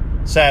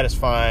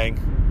satisfying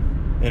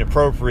and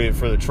appropriate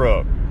for the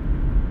truck.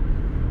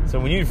 So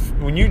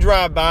when you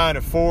drive by in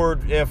a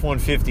Ford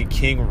F-150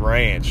 King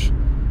Ranch,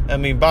 I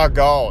mean, by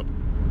God,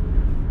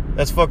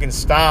 that's fucking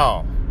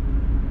style.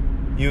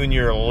 You and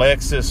your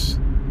Lexus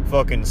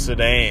fucking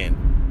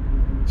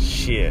sedan.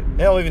 Shit.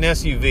 Hell, even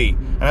SUV.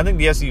 And I think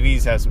the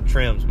SUVs have some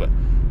trims, but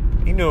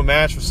you know, a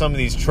match for some of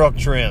these truck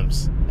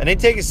trims. And they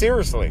take it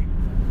seriously.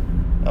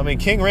 I mean,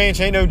 King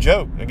Ranch ain't no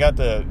joke. They got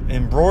the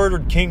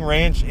embroidered King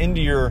Ranch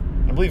into your,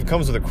 I believe it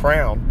comes with a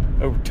crown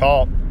over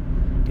top.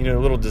 You know,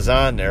 a little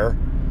design there.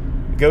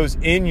 It goes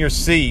in your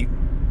seat.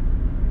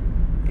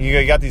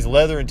 You got these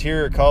leather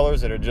interior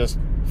colors that are just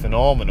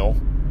phenomenal.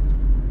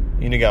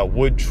 You got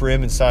wood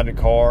trim inside the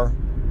car.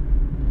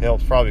 Hell,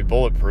 it's probably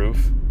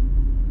bulletproof.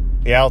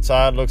 The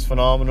outside looks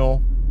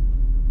phenomenal.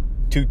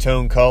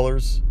 Two-tone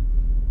colors.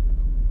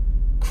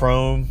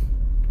 Chrome.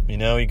 You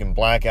know, you can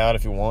black out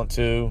if you want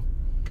to.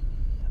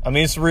 I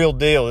mean, it's the real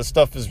deal. This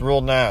stuff is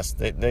real nice.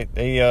 They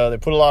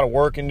put a lot of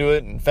work into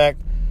it. In fact,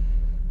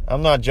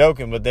 I'm not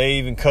joking, but they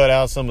even cut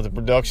out some of the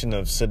production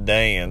of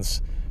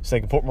sedans so they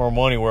can put more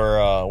money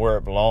where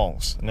it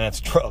belongs, and that's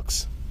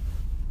trucks.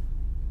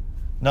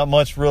 Not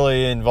much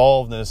really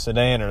involved in a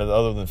sedan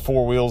other than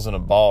 4 wheels and a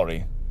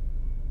body.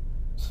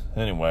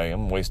 Anyway,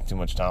 I'm wasting too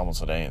much time on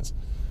sedans.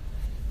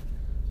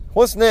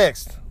 What's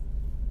next?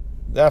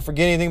 Did I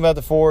forget anything about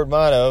the Ford?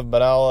 Might have,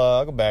 but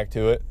I'll go back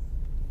to it.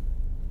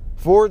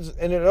 Ford's,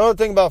 and another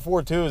thing about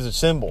Ford too is a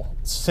symbol.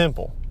 It's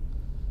simple.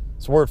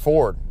 It's the word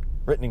Ford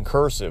written in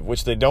cursive,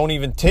 which they don't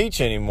even teach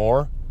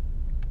anymore.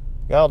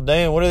 God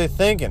damn, what are they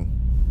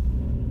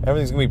thinking?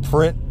 Everything's gonna be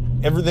print.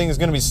 Everything is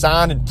gonna be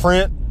signed in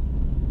print.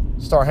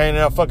 Start handing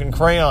out fucking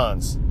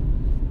crayons.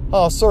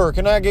 "Oh, sir,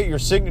 can I get your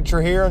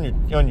signature here on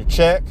your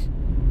check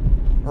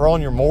or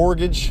on your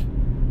mortgage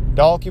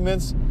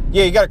documents?"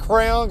 "Yeah, you got a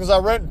crayon? Because I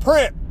read in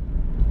print."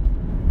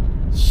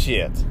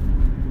 Shit.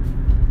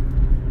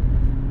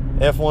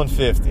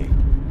 F-150.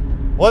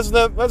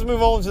 Let's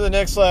move on to the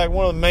next,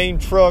 one of the main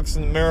trucks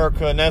in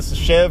America, and that's the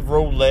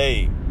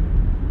Chevrolet,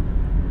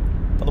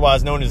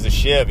 otherwise known as the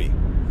Chevy.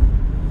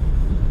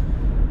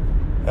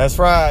 That's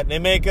right. They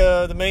make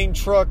the main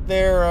truck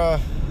there,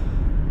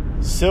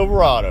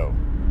 Silverado.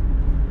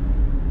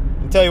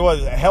 I'll tell you what,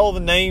 it's a hell of a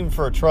name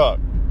for a truck.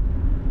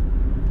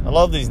 I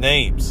love these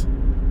names.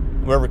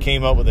 Whoever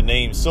came up with the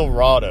name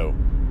Silverado.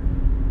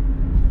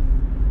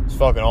 It's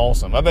fucking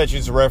awesome. I bet you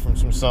it's a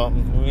reference from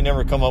something. We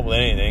never come up with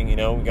anything,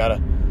 We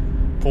gotta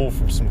pull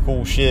from some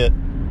cool shit.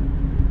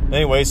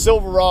 Anyway,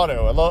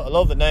 Silverado. I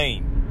love the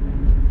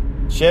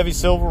name. Chevy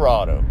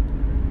Silverado.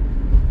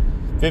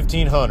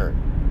 1500.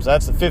 So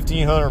that's the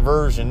 1500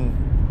 version,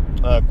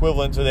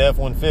 equivalent to the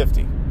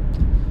F-150.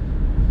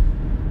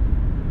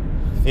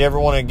 If you ever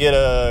want to get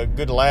a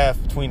good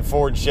laugh between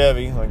Ford and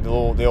Chevy, like I'm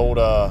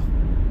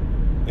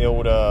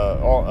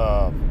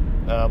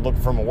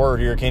looking for a word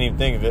here, can't even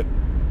think of it.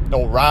 The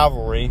old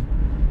rivalry.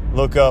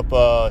 Look up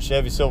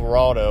Chevy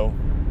Silverado,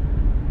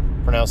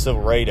 pronounced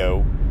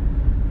Silverado.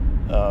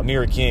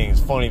 Mira King's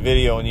funny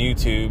video on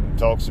YouTube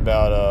talks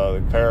about the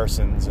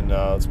comparisons, and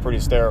it's pretty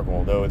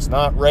hysterical. Though it's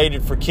not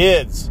rated for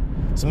kids,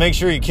 so make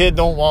sure your kid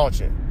don't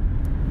watch it.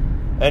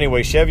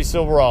 Anyway, Chevy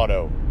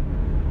Silverado,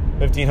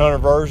 1500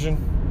 version.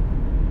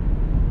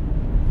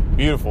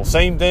 Beautiful.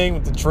 Same thing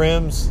with the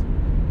trims.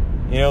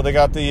 They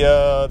got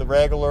the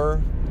regular.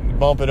 You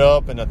bump it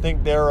up, and I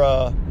think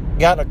they're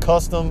got a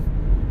custom,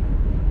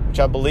 which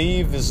I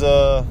believe is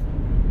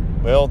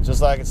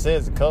just like it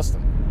says, a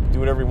custom. Do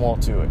whatever you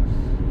want to it.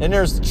 Then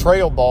there's the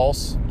Trail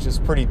Boss, which is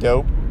pretty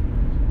dope.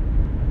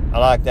 I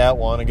like that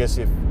one. I guess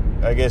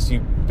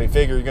they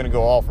figure you're gonna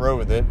go off road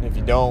with it. And if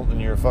you don't, then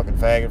you're a fucking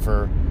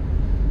faggot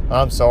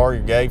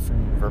you're gay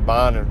for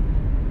buying a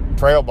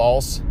Trail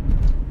Boss.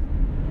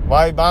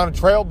 Why are you buying a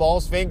Trail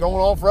Boss if you ain't going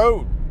off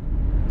road?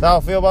 That's how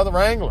I feel about the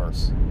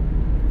Wranglers.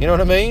 You know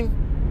what I mean?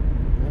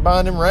 You're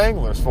buying them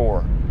Wranglers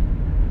for?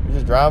 You're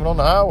just driving on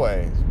the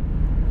highway.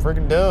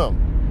 Freaking dumb.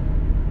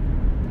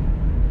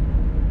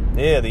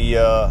 Yeah, the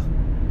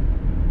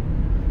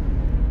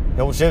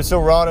old Chevy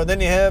Silverado.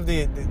 Then you have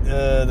the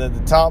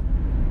top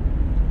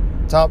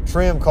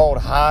trim called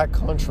High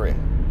Country.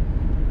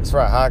 That's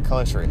right, High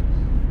Country.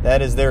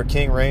 That is their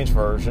King Range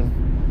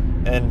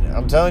version. And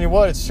I'm telling you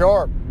what, it's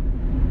sharp.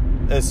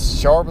 It's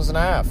sharp as an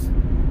half.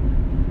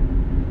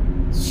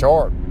 It's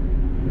sharp.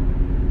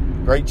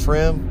 Great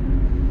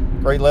trim.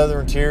 Great leather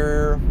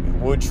interior.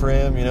 Wood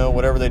trim,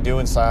 whatever they do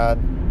inside.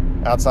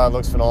 Outside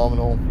looks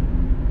phenomenal.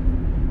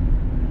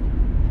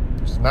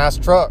 It's a nice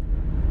truck.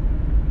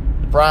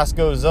 The price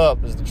goes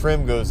up as the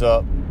trim goes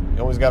up.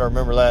 You always got to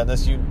remember that,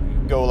 unless you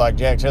go like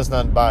Jack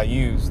Chestnut and buy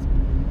used.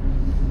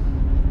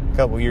 A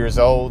couple years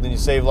old, then you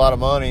save a lot of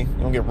money.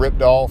 You don't get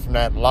ripped off from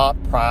that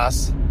lot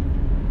price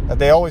that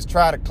they always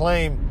try to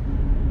claim,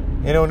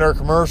 in their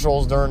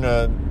commercials during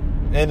the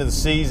end of the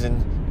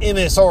season.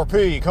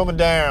 MSRP coming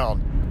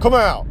down. Come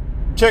out.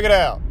 Check it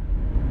out.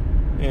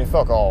 Yeah,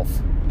 fuck off.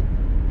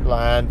 You're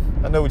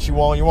lying. I know what you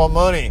want. You want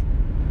money.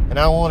 And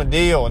I want a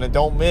deal, and it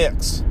don't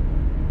mix.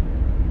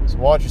 So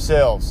watch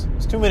yourselves.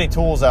 There's too many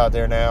tools out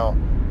there now.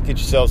 Get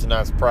yourselves a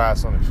nice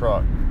price on a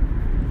truck.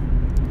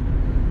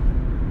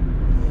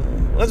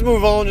 Let's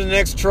move on to the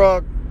next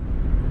truck.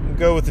 We'll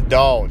go with the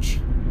Dodge.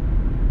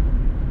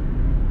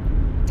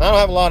 I don't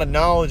have a lot of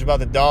knowledge about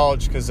the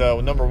Dodge because,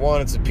 number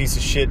one, it's a piece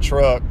of shit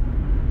truck.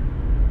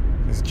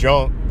 It's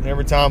junk. And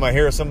every time I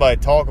hear somebody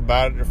talk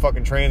about it, their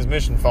fucking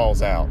transmission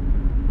falls out.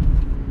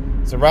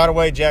 So right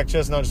away, Jack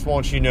Chestnut just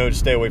wants you to know to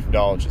stay away from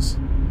Dodges.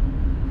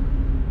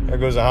 There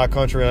goes a High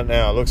Country right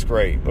now. It looks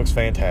great. It looks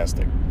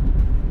fantastic.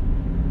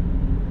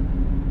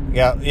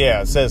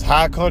 Yeah, it says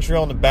High Country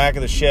on the back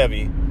of the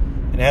Chevy,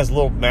 and it has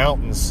little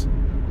mountains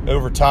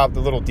over top the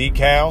little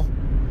decal.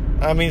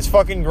 I mean, it's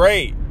fucking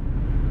great.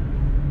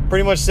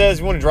 Pretty much says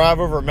you want to drive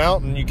over a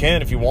mountain, you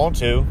can if you want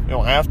to. You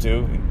don't have to.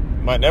 You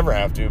might never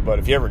have to, but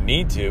if you ever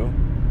need to,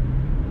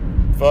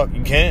 fuck,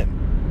 you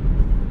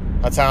can.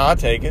 That's how I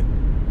take it.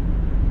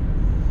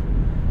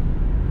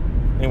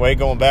 Anyway,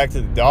 going back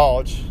to the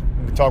Dodge,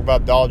 we can talk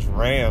about Dodge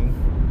Ram.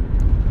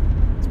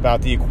 It's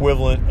about the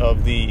equivalent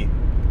of the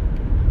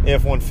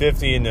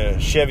F-150 and the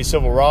Chevy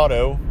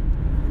Silverado.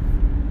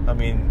 I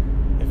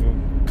mean, if you're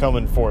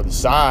coming for the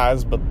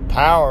size, but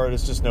power,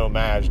 it's just no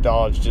match.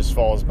 Dodge just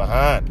falls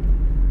behind.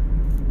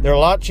 They're a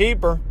lot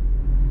cheaper.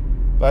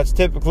 That's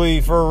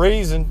typically for a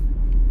reason.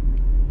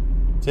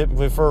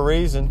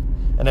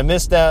 And I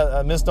missed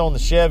on the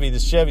Chevy. The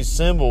Chevy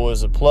symbol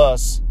is a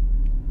plus.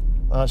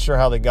 I'm not sure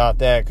how they got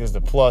that, because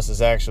the plus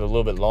is actually a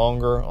little bit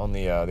longer on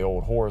the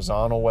old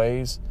horizontal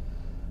ways.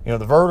 The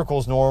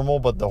vertical's normal,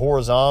 but the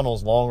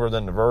horizontal's longer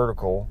than the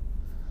vertical.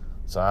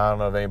 So I don't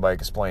know if anybody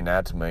can explain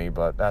that to me,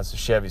 but that's the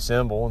Chevy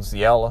symbol. It's the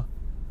yellow.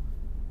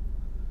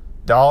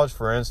 Dodge,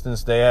 for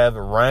instance, they have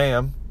the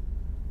Ram.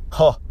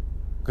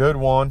 Good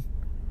one.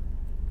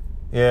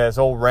 Yeah, it's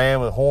old Ram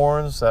with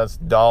horns. That's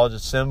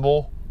Dodge's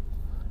symbol.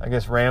 I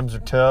guess Rams are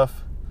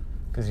tough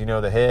because, you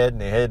know, the head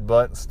and the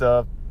headbutt and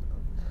stuff.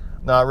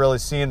 Not really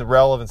seeing the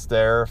relevance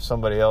there. If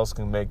somebody else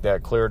can make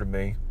that clear to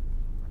me.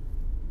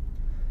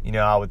 You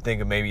know, I would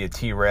think of maybe a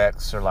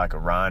T-Rex or like a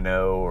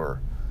rhino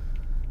or,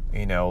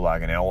 you know,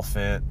 like an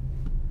elephant.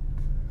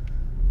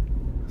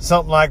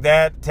 Something like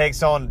that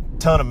takes on a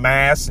ton of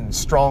mass and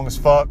strong as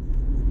fuck.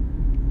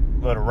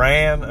 But a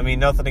ram, I mean,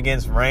 nothing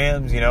against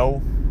Rams, you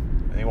know.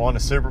 They won the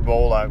Super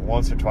Bowl like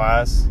once or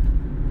twice.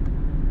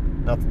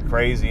 Nothing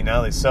crazy.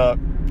 Now they suck.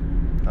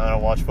 I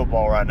don't watch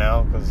football right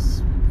now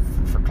because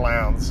for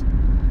clowns.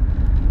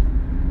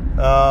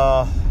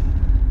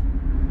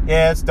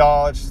 Yeah, it's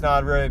Dodge. It's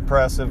not really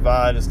impressive.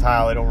 I just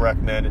highly don't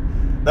recommend it.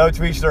 Though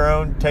to each their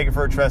own, take it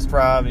for a test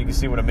drive, and you can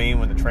see what I mean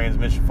when the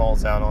transmission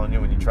falls down on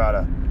you when you try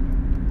to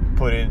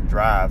put it in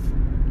drive.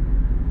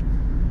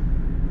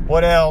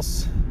 What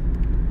else?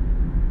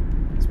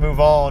 Let's move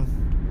on.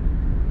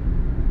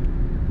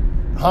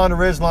 Honda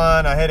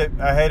Ridgeline, I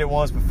hit it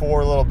once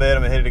before a little bit.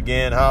 I'm going to hit it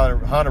again.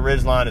 Honda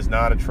Ridgeline is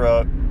not a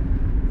truck.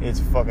 It's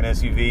a fucking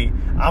SUV.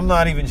 I'm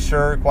not even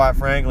sure, quite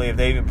frankly, if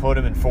they even put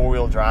them in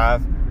four-wheel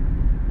drive.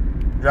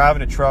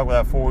 Driving a truck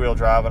without four-wheel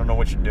drive, I don't know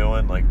what you're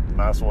doing. Like,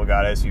 might as well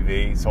got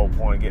SUV. It's the whole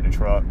point of getting a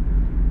truck.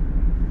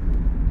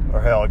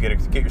 Or hell, get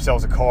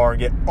yourselves a car and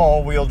get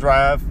all-wheel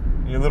drive.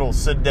 Your little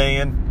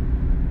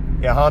sedan.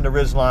 Yeah, Honda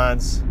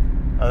Ridgelines,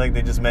 I think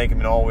they just make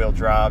them in all-wheel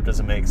drive.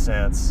 Doesn't make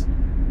sense.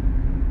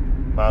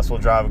 Might as well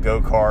drive a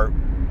go-kart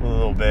with a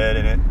little bed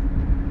in it.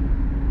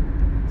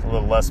 It's a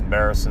little less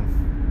embarrassing.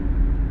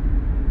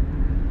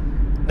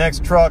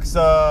 Next truck's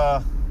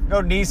go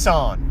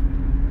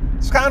Nissan.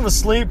 It's kind of a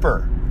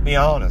sleeper, to be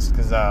honest,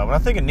 because when I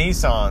think of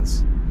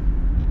Nissans,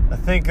 I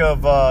think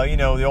of you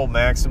know, the old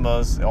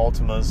Maximas, the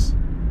Altimas,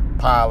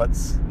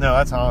 Pilots. No,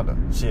 that's Honda.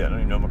 Shit, I don't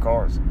even know my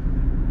cars.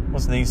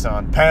 What's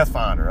Nissan?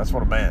 Pathfinder. That's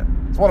what I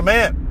meant. That's what I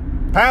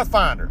meant.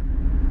 Pathfinder.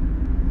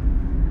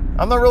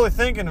 I'm not really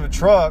thinking of a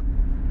truck.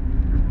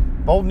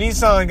 Old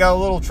Nissan got a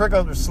little trick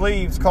up their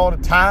sleeve. It's called a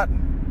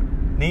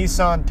Titan.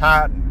 Nissan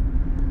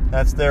Titan.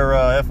 That's their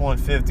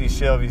F-150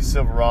 Chevy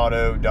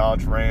Silverado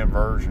Dodge Ram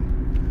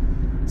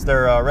version. It's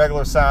their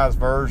regular size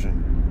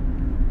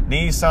version.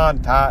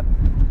 Nissan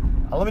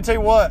Titan. Let me tell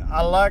you what.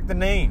 I like the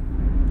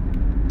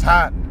name.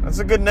 Titan. That's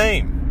a good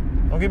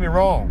name. Don't get me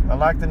wrong. I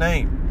like the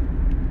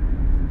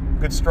name.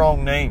 Good,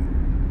 strong name.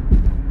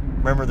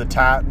 Remember the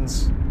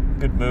Titans?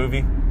 Good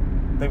movie.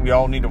 I think we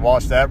all need to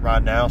watch that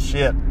right now.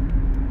 Shit.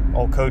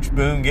 Old Coach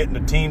Boone getting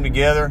the team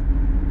together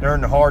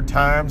during the hard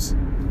times.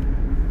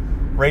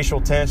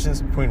 Racial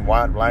tensions between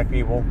white and black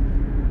people.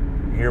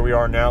 Here we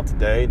are now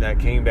today. And that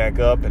came back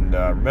up. And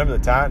remember,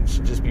 the Titans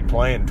should just be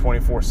playing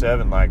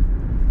 24/7 like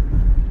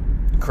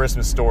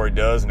Christmas Story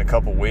does in a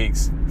couple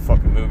weeks. The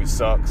fucking movie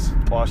sucks.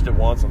 Watched it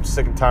once. I'm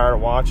sick and tired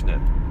of watching it.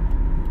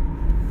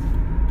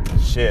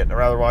 Shit. I'd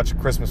rather watch A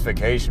Christmas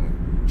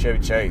Vacation with Chevy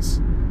Chase.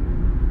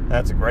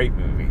 That's a great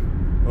movie.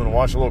 You want to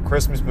watch a little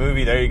Christmas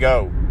movie? There you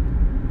go.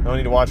 Don't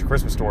need to watch A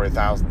Christmas Story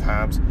 1,000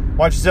 times.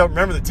 Watch yourself.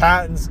 Remember the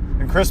Titans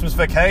and Christmas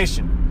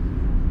Vacation.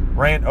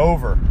 Rant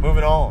over.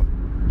 Moving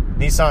on.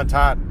 Nissan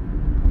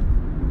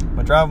Titan. Am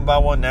I driving by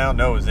one now?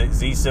 No, it's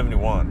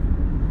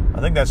Z71.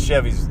 I think that's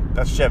Chevy's.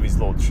 That's Chevy's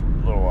little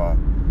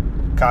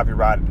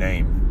copyrighted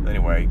name.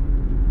 Anyway,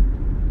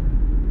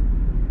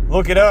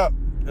 look it up.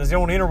 It's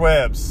on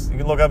interwebs. You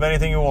can look up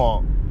anything you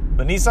want.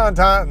 The Nissan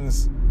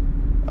Titans,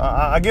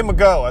 I give them a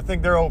go. I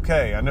think they're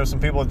okay. I know some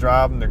people that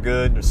drive them. They're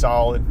good. They're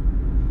solid.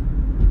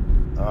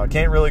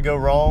 Can't really go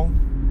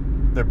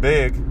wrong. They're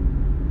big.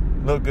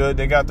 Look good.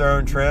 They got their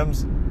own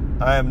trims.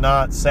 I am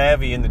not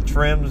savvy in the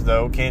trims,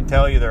 though. Can't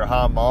tell you they're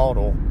high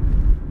model.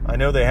 I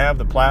know they have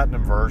the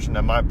platinum version.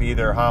 That might be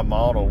their high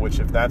model, which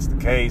if that's the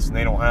case and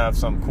they don't have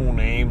some cool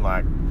name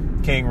like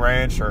King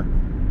Ranch or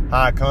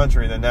High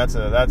Country, then that's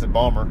a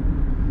bummer.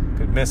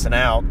 Could missing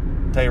out.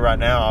 I'll tell you right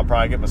now, I'll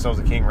probably get myself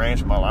a King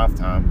Ranch in my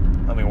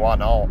lifetime. I mean, why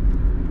not?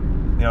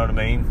 You know what I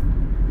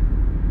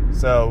mean?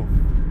 So,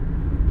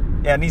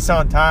 yeah,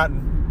 Nissan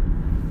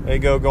Titan. There you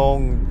go. Go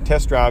and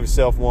test drive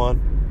yourself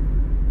one.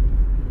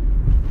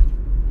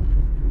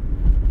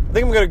 I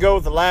think I'm going to go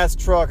with the last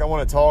truck I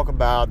want to talk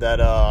about that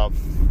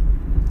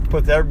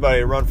puts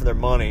everybody to run for their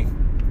money.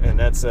 And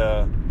that's,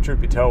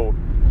 truth be told.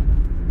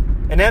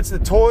 And that's the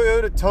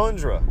Toyota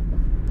Tundra.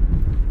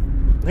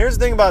 Here's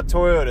the thing about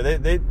Toyota.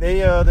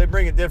 They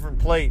bring a different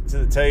plate to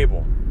the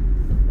table.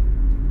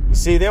 You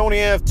see, they only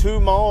have two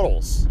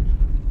models.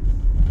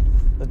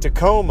 The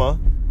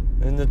Tacoma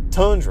and the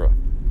Tundra.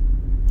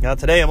 Now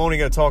today I'm only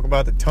going to talk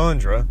about the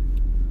Tundra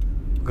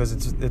because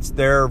it's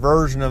their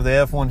version of the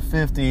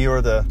F-150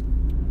 or the,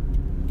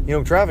 you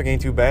know, traffic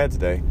ain't too bad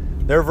today.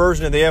 Their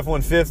version of the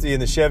F-150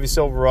 and the Chevy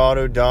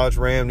Silverado, Dodge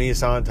Ram,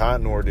 Nissan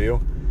Titan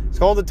ordeal. It's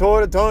called the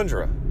Toyota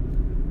Tundra.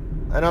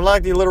 And I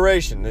like the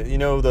alliteration. You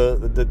know,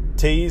 the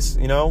T's,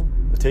 you know,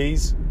 the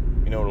T's.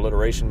 You know what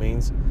alliteration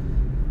means.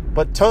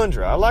 But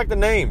Tundra, I like the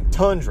name,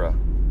 Tundra.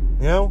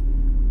 You know,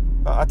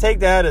 I take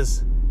that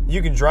as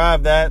you can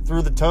drive that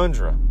through the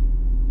Tundra.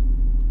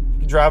 You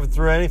can drive it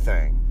through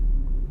anything.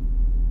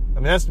 I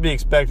mean, that's to be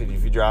expected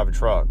if you drive a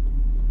truck.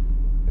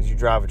 As you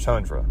drive a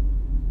Tundra.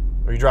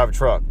 Or you drive a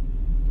truck.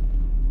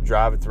 You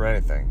drive it through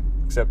anything.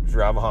 Except you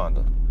drive a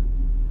Honda.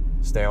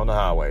 Stay on the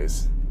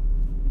highways.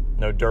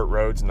 No dirt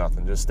roads,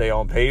 nothing. Just stay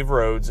on paved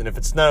roads. And if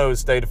it snows,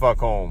 stay the fuck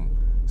home.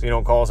 So you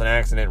don't cause an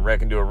accident and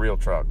wreck into a real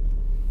truck.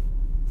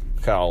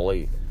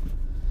 Golly.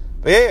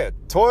 But yeah,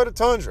 Toyota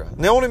Tundra.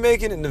 And they only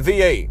make it in the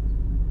V8.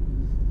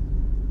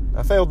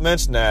 I failed to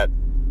mention that.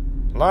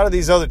 A lot of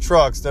these other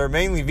trucks, they're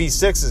mainly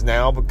V6s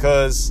now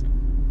because,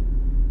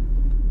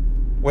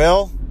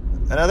 well,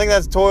 and I think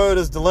that's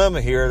Toyota's dilemma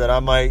here that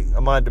I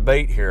might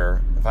debate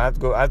here. If I have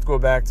to go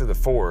back to the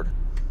Ford.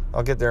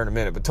 I'll get there in a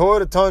minute. But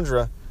Toyota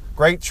Tundra,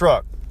 great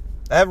truck.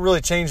 I haven't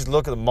really changed the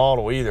look of the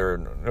model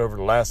either over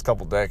the last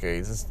couple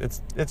decades.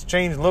 It's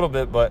changed a little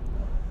bit, but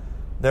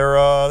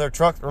their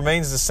truck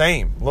remains the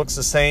same. Looks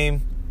the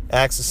same,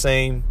 acts the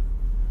same.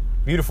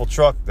 Beautiful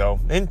truck though.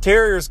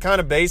 Interior is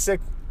kind of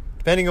basic.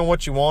 Depending on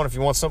what you want, if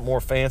you want something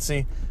more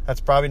fancy, that's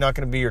probably not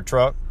going to be your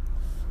truck.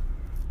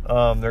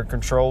 Their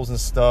controls and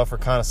stuff are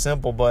kind of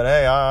simple, but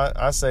hey,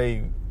 I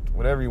say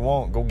whatever you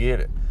want, go get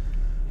it.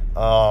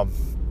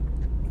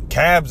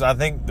 Cabs, I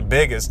think the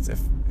biggest,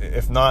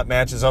 if not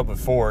matches up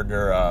with Ford.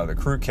 The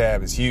crew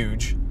cab is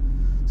huge,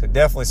 so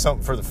definitely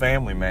something for the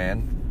family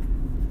man.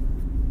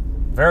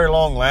 Very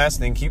long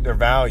lasting, keep their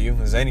value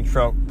as any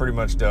truck pretty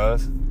much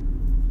does.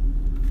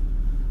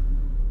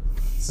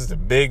 This is a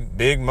big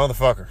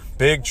motherfucker.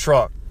 Big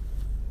truck.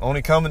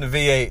 Only coming to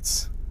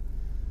V8s.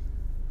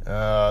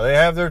 They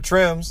have their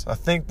trims. I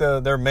think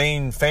their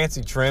main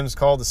fancy trim is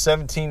called the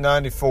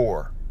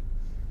 1794.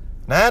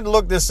 And I had to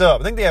look this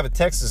up. I think they have a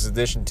Texas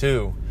edition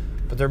too.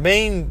 But their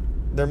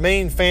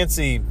main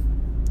fancy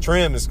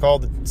trim is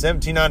called the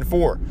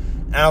 1794.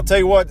 And I'll tell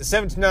you what, the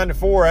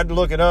 1794, I had to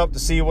look it up to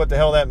see what the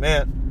hell that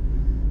meant.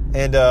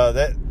 And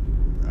that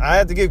I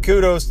had to give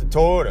kudos to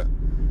Toyota.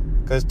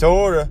 Because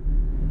Toyota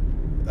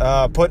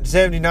put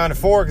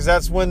 1794 because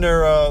that's when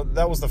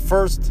that was the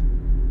first.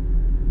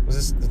 Was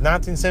this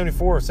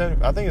 1974 or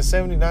 70? I think it's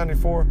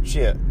 1794.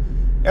 Shit.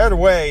 Either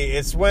way,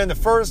 it's when the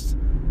first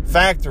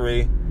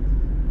factory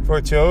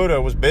for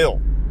Toyota was built.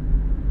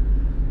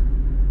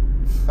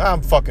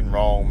 I'm fucking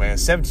wrong, man.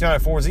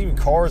 1794 was even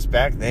cars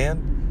back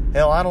then.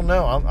 Hell, I don't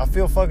know. I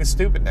feel fucking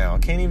stupid now. I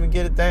can't even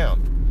get it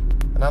down,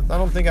 and I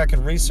don't think I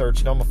can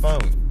research it on my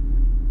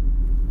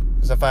phone.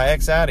 Because if I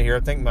X out of here, I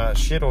think my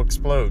shit will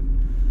explode.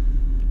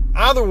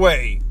 Either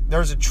way,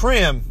 there's a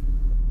trim.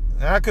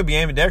 And I could be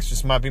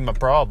ambidextrous, might be my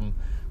problem.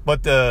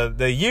 But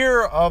the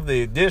year of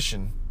the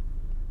edition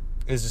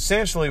is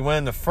essentially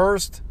when the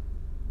first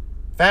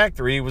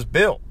factory was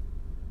built.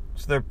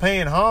 So they're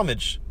paying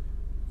homage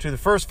to the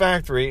first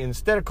factory.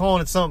 Instead of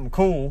calling it something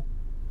cool,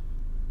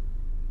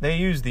 they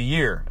used the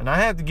year. And I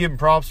have to give them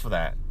props for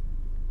that.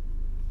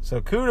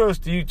 So kudos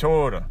to you,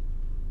 Toyota.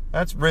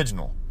 That's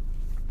original.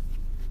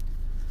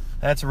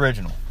 That's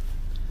original.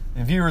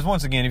 And viewers,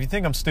 once again, if you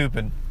think I'm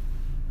stupid,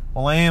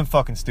 well, I am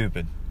fucking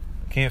stupid.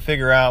 I can't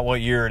figure out what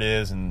year it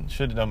is and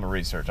should have done my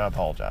research. I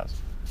apologize.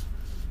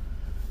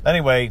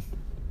 Anyway,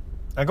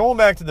 now going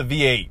back to the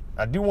V8,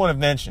 I do want to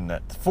mention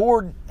that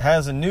Ford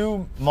has a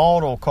new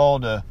model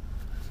called an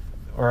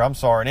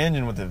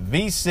engine with a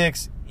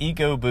V6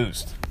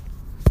 EcoBoost.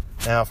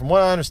 Now, from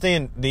what I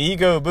understand, the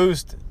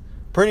EcoBoost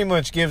pretty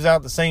much gives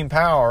out the same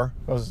power,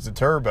 because it's a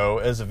turbo,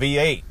 as a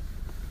V8.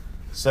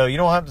 So you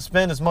don't have to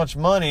spend as much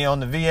money on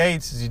the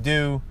V8s as you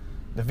do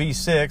the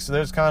V6, so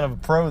there's kind of a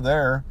pro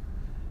there.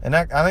 And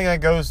I think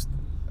that goes,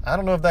 I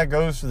don't know if that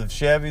goes for the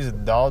Chevys or the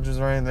Dodges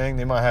or anything.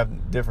 They might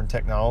have different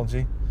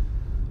technology.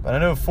 But I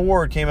know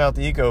Ford came out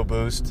the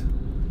EcoBoost.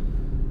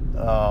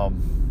 So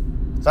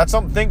that's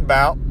something to think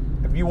about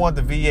if you want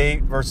the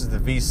V8 versus the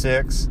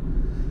V6.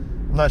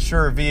 I'm not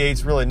sure if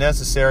V8's really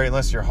necessary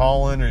unless you're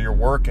hauling or you're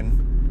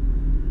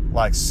working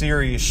like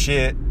serious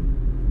shit.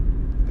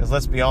 Because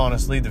let's be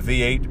honest, leave the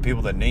V8 to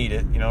people that need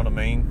it. You know what I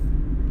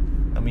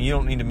mean? I mean, you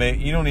don't need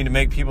to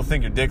make people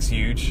think your dick's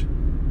huge.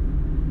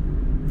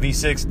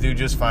 V6 do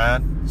just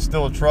fine.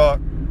 Still a truck.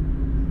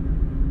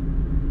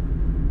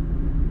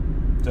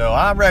 So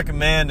I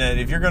recommend that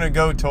if you're going to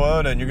go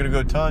Toyota and you're going to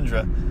go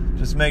Tundra,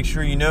 just make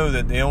sure you know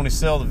that they only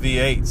sell the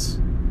V8s.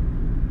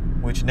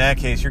 Which in that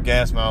case, your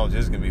gas mileage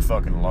is going to be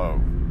fucking low.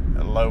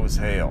 And low as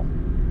hell.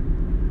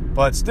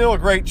 But still a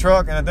great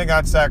truck, and I think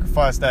I'd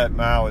sacrifice that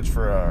mileage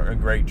for a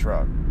great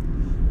truck.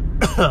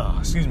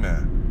 Excuse me.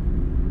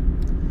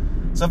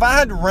 So if I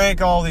had to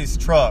rank all these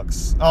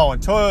trucks,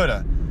 and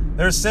Toyota,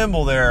 their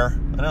symbol there,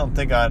 I don't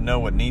think I know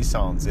what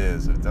Nissan's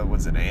is.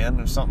 Was it N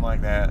or something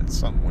like that? It's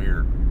something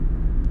weird.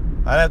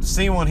 I'd have to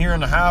see one here on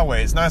the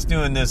highway. It's nice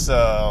doing this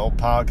old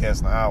podcast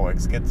on the highway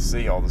because I get to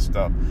see all this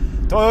stuff.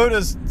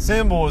 Toyota's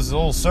symbol is a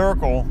little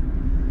circle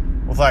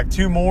with like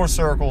two more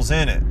circles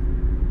in it.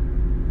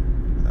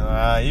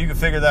 You can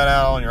figure that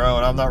out on your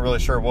own. I'm not really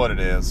sure what it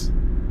is.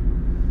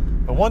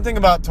 But one thing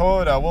about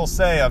Toyota, I will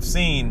say I've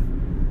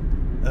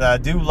seen that I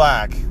do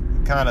like,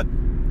 kind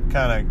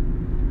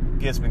of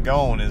gets me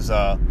going, is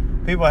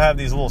people have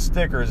these little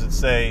stickers that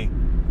say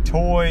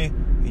Toy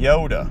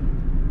Yoda.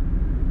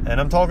 And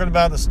I'm talking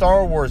about the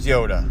Star Wars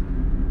Yoda.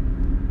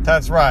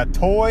 That's right,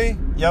 Toy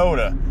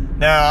Yoda.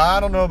 Now, I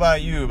don't know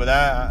about you, but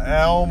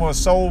that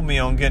almost sold me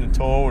on getting a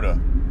Toyota.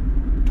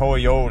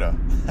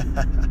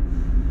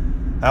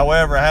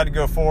 However, I had to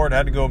go Ford, I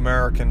had to go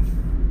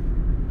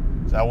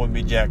American. So I wouldn't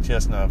be Jack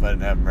Chestnut if I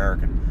didn't have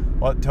American.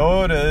 Well,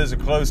 Toyota is a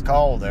close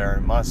call there.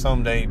 It might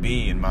someday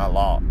be in my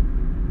lot,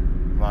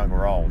 my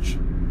garage.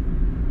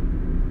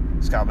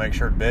 Just got to make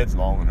sure the bed's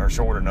long or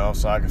short enough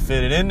so I can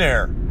fit it in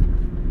there.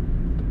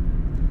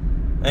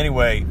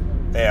 Anyway,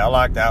 yeah, I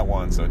like that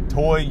one. So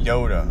Toy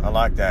Yoda, I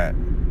like that.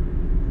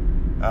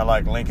 I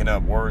like linking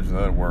up words with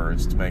other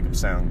words to make them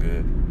sound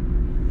good.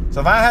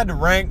 So if I had to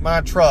rank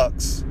my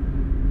trucks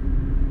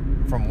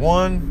from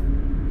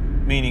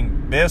 1,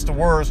 meaning best to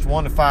worst,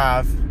 1 to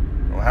 5,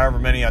 or however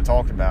many I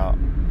talked about,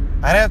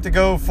 I'd have to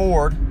go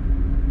Ford.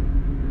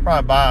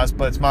 Probably biased,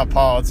 but it's my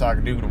pod, so I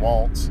can do what I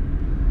want.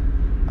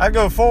 I'd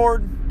go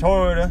Ford,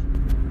 Toyota.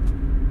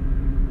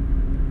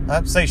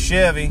 I'd say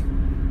Chevy,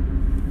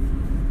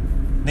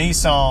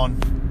 Nissan,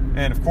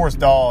 and of course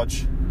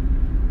Dodge.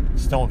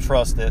 Just don't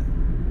trust it.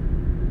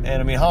 And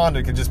I mean,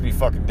 Honda could just be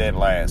fucking dead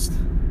last.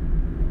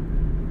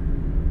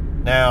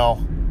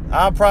 Now,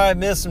 I'll probably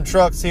miss some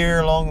trucks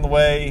here along the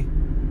way,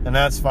 and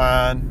that's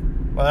fine.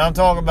 But I'm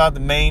talking about the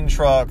main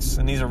trucks,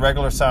 and these are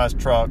regular sized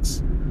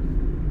trucks.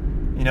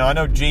 You know, I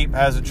know Jeep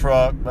has a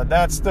truck, but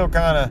that's still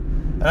kind of,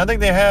 and I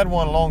think they had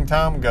one a long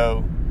time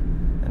ago,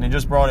 and they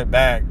just brought it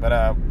back.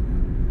 But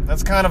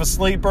that's kind of a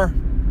sleeper.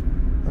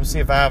 Let me see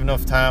if I have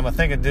enough time. I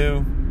think I do.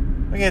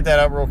 Let me get that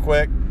up real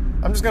quick.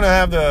 I'm just gonna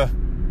have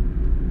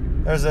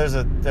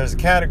there's a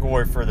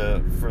category for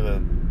the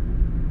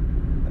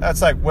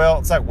that's like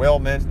well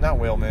mentioned, not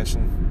well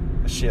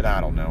mentioned. Shit,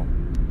 I don't know.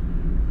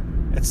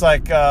 It's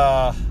like they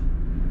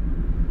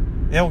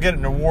don't get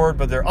an award,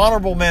 but they're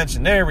honorable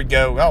mention. There we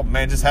go. Oh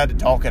man, just had to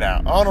talk it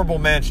out. Honorable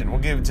mention. We'll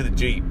give it to the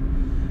Jeep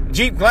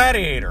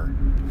Gladiator.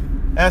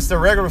 That's the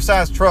regular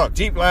sized truck,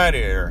 Jeep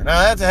Gladiator.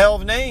 Now that's a hell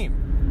of a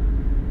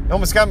name. You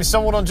almost got me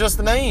sold on just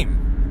the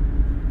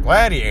name,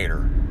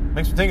 Gladiator.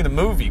 Makes me think of the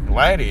movie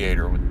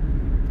Gladiator with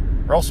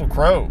Russell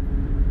Crowe.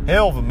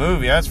 Hell of a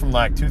movie. That's from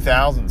like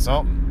 2000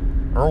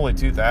 something. Early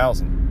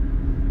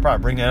 2000.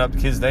 Probably bring that up to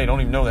kids today.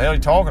 Don't even know the hell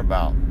you're talking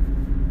about.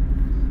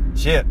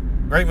 Shit.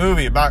 Great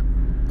movie about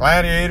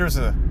gladiators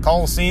in the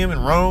Colosseum in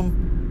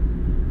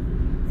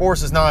Rome. Of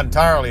course, it's not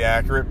entirely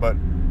accurate, but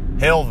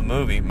hell of a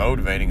movie.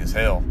 Motivating as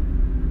hell.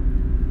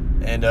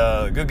 And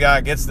the good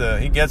guy gets what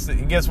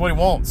he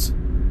wants.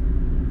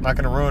 I'm not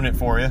going to ruin it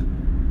for you.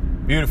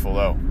 Beautiful,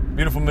 though.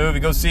 Beautiful movie.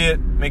 Go see it.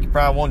 Make you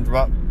probably want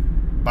to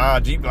buy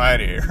a Jeep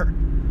Gladiator.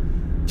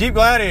 Jeep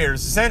Gladiator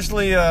is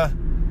essentially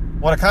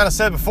what I kind of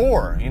said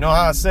before. You know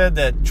how I said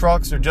that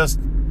trucks are just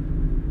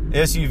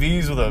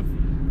SUVs with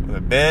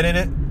a bed in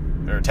it?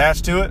 They're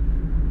attached to it?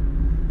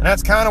 And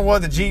that's kind of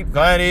what the Jeep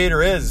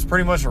Gladiator is. It's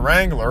pretty much a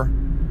Wrangler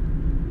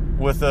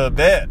with a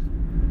bed.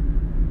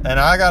 And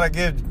I got to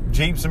give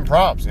Jeep some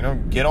props. You know,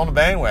 get on the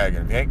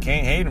bandwagon. If you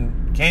can't hate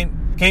them,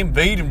 can't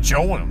beat them,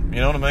 join them.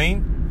 You know what I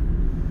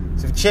mean?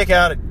 So if you check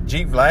out a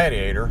Jeep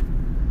Gladiator,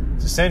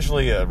 it's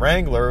essentially a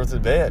Wrangler with a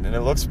bed, and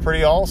it looks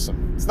pretty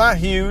awesome. It's not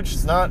huge.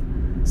 It's not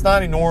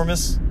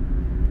enormous.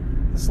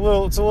 It's a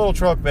little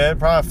truck bed,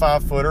 probably a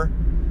 5-footer.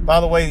 By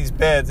the way, these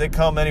beds, they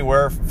come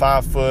anywhere from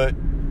 5 foot,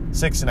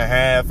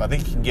 6.5. I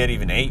think you can get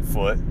even 8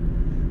 foot.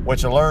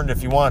 Which I learned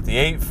if you want the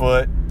 8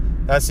 foot,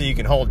 that's so you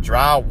can hold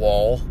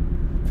drywall.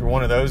 If you're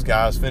one of those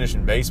guys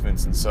finishing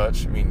basements and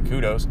such, I mean,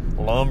 kudos.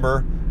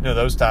 Lumber, you know,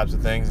 those types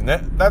of things. And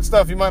that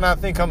stuff you might not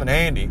think come in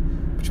handy,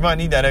 but you might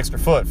need that extra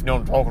foot if you know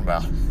what I'm talking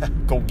about.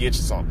 Go get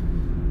you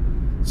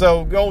some.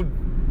 So go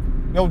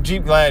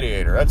Jeep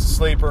Gladiator. That's a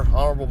sleeper.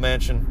 Honorable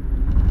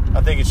mention.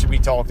 I think it should be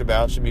talked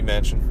about. It should be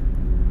mentioned.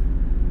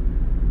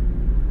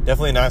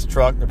 Definitely a nice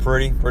truck. They're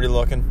pretty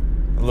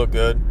looking. They look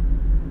good.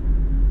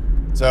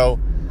 So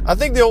I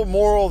think the old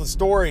moral of the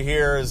story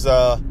here is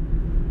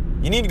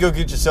you need to go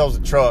get yourselves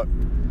a truck.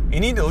 You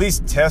need to at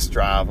least test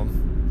drive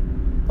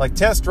them. Like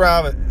test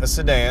drive a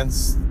sedan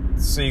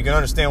so you can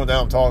understand what the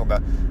hell I'm talking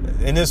about.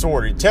 In this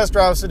order, you test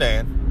drive a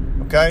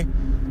sedan, okay?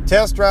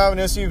 Test drive an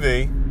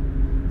SUV,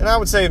 and I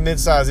would say a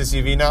mid-size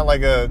SUV, not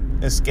like a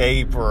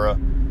Escape or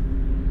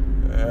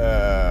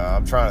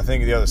I'm trying to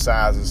think of the other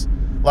sizes,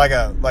 like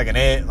an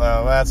 8.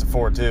 That's a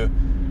 4 too.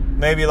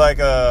 Maybe like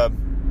a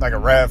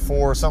RAV4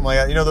 or something like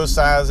that. You know those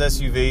size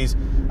SUVs.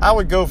 I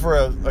would go for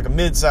a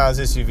mid-size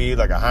SUV,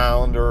 like a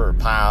Highlander or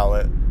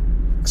Pilot,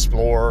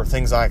 Explorer,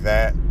 things like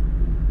that,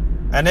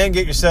 and then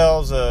get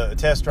yourselves a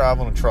test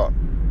drive on a truck.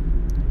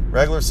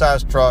 Regular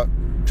size truck.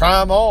 Try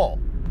them all.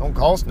 Don't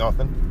cost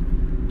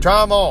nothing.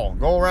 Try them all.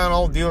 Go around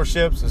all the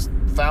dealerships. There's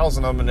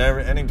 1,000 of them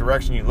in any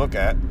direction you look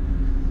at.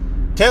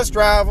 Test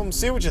drive them.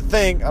 See what you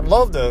think. I'd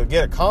love to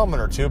get a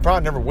comment or two.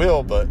 Probably never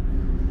will, but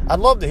I'd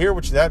love to hear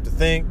what you have to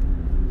think.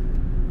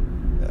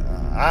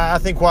 I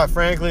think, quite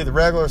frankly, the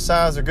regular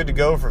size are good to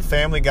go for a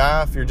family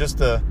guy. If you're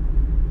just a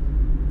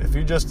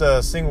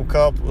single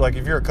couple, like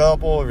if you're a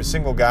couple or you're a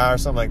single guy or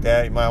something like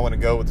that, you might want to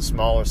go with the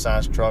smaller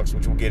size trucks,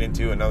 which we'll get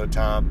into another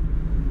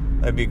time.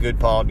 That'd be a good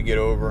pod to get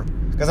over.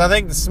 Because I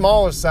think the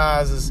smaller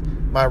sizes,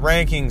 my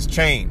rankings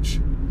change.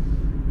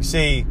 You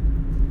see,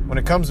 when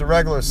it comes to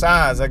regular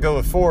size, I go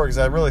with Ford because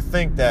I really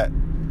think that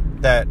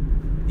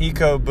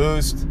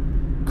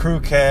EcoBoost Crew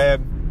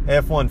Cab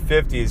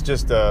F-150 is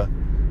just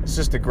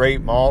a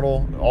great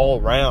model all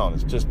around.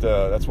 It's just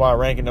that's why I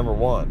rank it number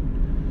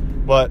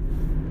one. But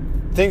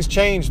things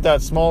change with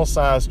that small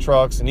size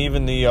trucks and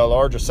even the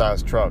larger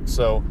size trucks.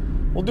 So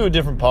we'll do a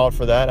different pod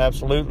for that,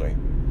 absolutely.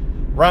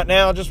 Right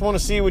now, I just want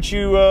to see what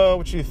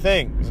you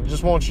think. I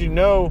just want you to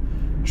know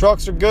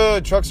trucks are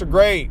good, trucks are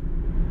great.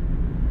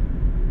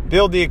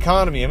 Build the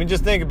economy. I mean,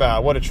 just think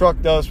about what a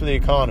truck does for the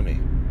economy.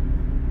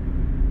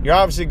 You're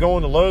obviously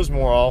going to Lowe's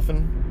more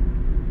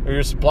often, or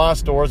your supply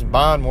stores, and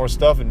buying more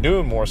stuff and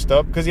doing more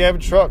stuff because you have a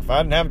truck. If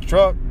I didn't have a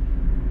truck,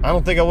 I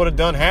don't think I would have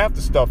done half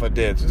the stuff I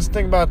did. So just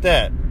think about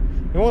that.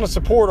 We want to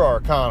support our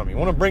economy. We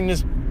want to bring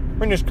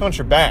this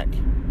country back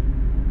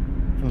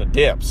from the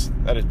depths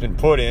that has been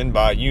put in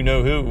by you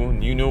know who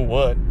and you know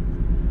what,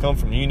 come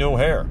from you know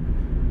where.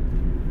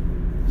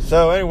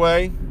 So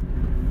anyway,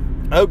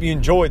 I hope you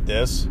enjoyed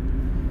this.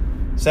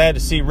 Sad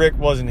to see Rick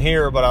wasn't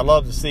here, but I'd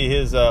love to see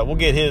his, we'll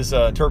get his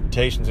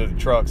interpretations of the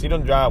trucks. He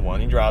doesn't drive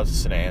one. He drives a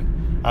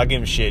sedan. I'll give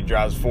him shit. He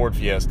drives a Ford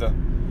Fiesta.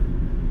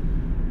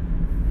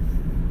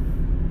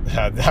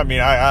 I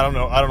mean, I don't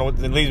know. I don't know.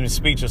 It leaves me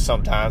speechless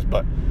sometimes,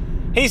 but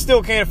he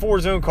still can't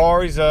afford his own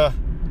car. He's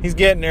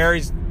getting there.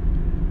 He's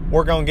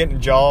working on getting a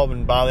job,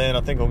 and by then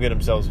I think he'll get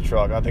himself a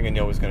truck. I think I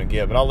know what he's going to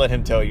get, but I'll let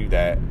him tell you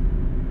that.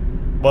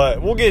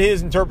 But we'll get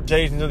his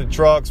interpretations of the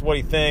trucks, what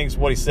he thinks,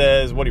 what he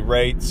says, what he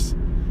rates,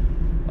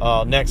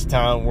 next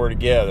time we're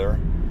together.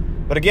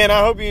 But again,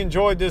 I hope you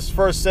enjoyed this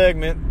first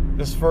segment,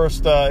 this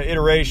first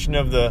iteration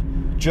of the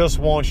Just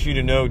Want You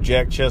to Know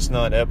Jack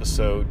Chestnut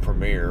episode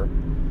premiere.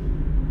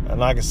 And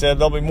like I said,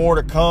 there'll be more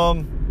to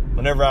come.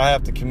 Whenever I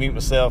have to commute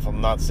myself,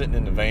 I'm not sitting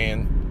in the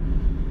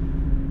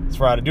van. That's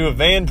right, I do a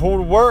van pull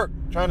to work,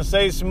 trying to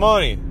save some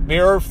money, be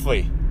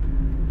earthly.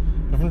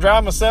 If I'm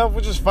driving myself,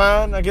 which is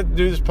fine, I get to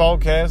do this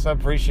podcast. I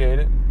appreciate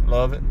it,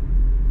 love it.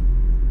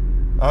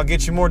 I'll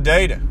get you more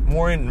data,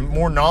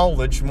 more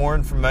knowledge, more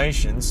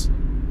informations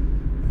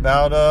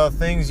about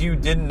things you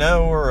didn't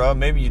know, or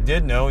maybe you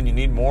did know and you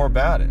need more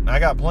about it. And I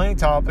got plenty of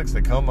topics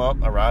that come up.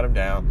 I write them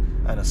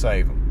down and I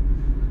save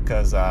them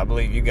because I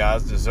believe you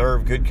guys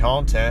deserve good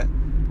content,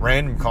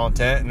 random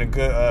content, and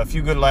a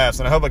few good laughs.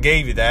 And I hope I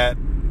gave you that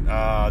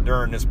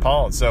during this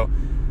pod. So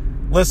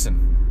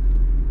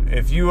listen,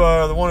 if you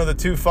are one of the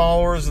 2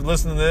 followers that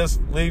listen to this,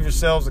 leave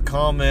yourselves a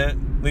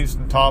comment, leave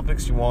some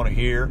topics you want to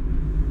hear.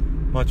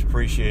 Much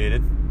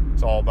appreciated.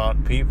 It's all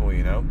about people,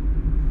 you know.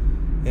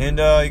 And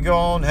you go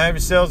on, have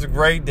yourselves a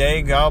great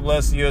day. God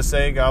bless the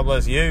USA. God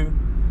bless you.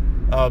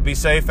 Be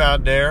safe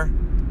out there.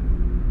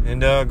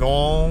 And go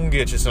on,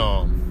 get you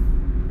some.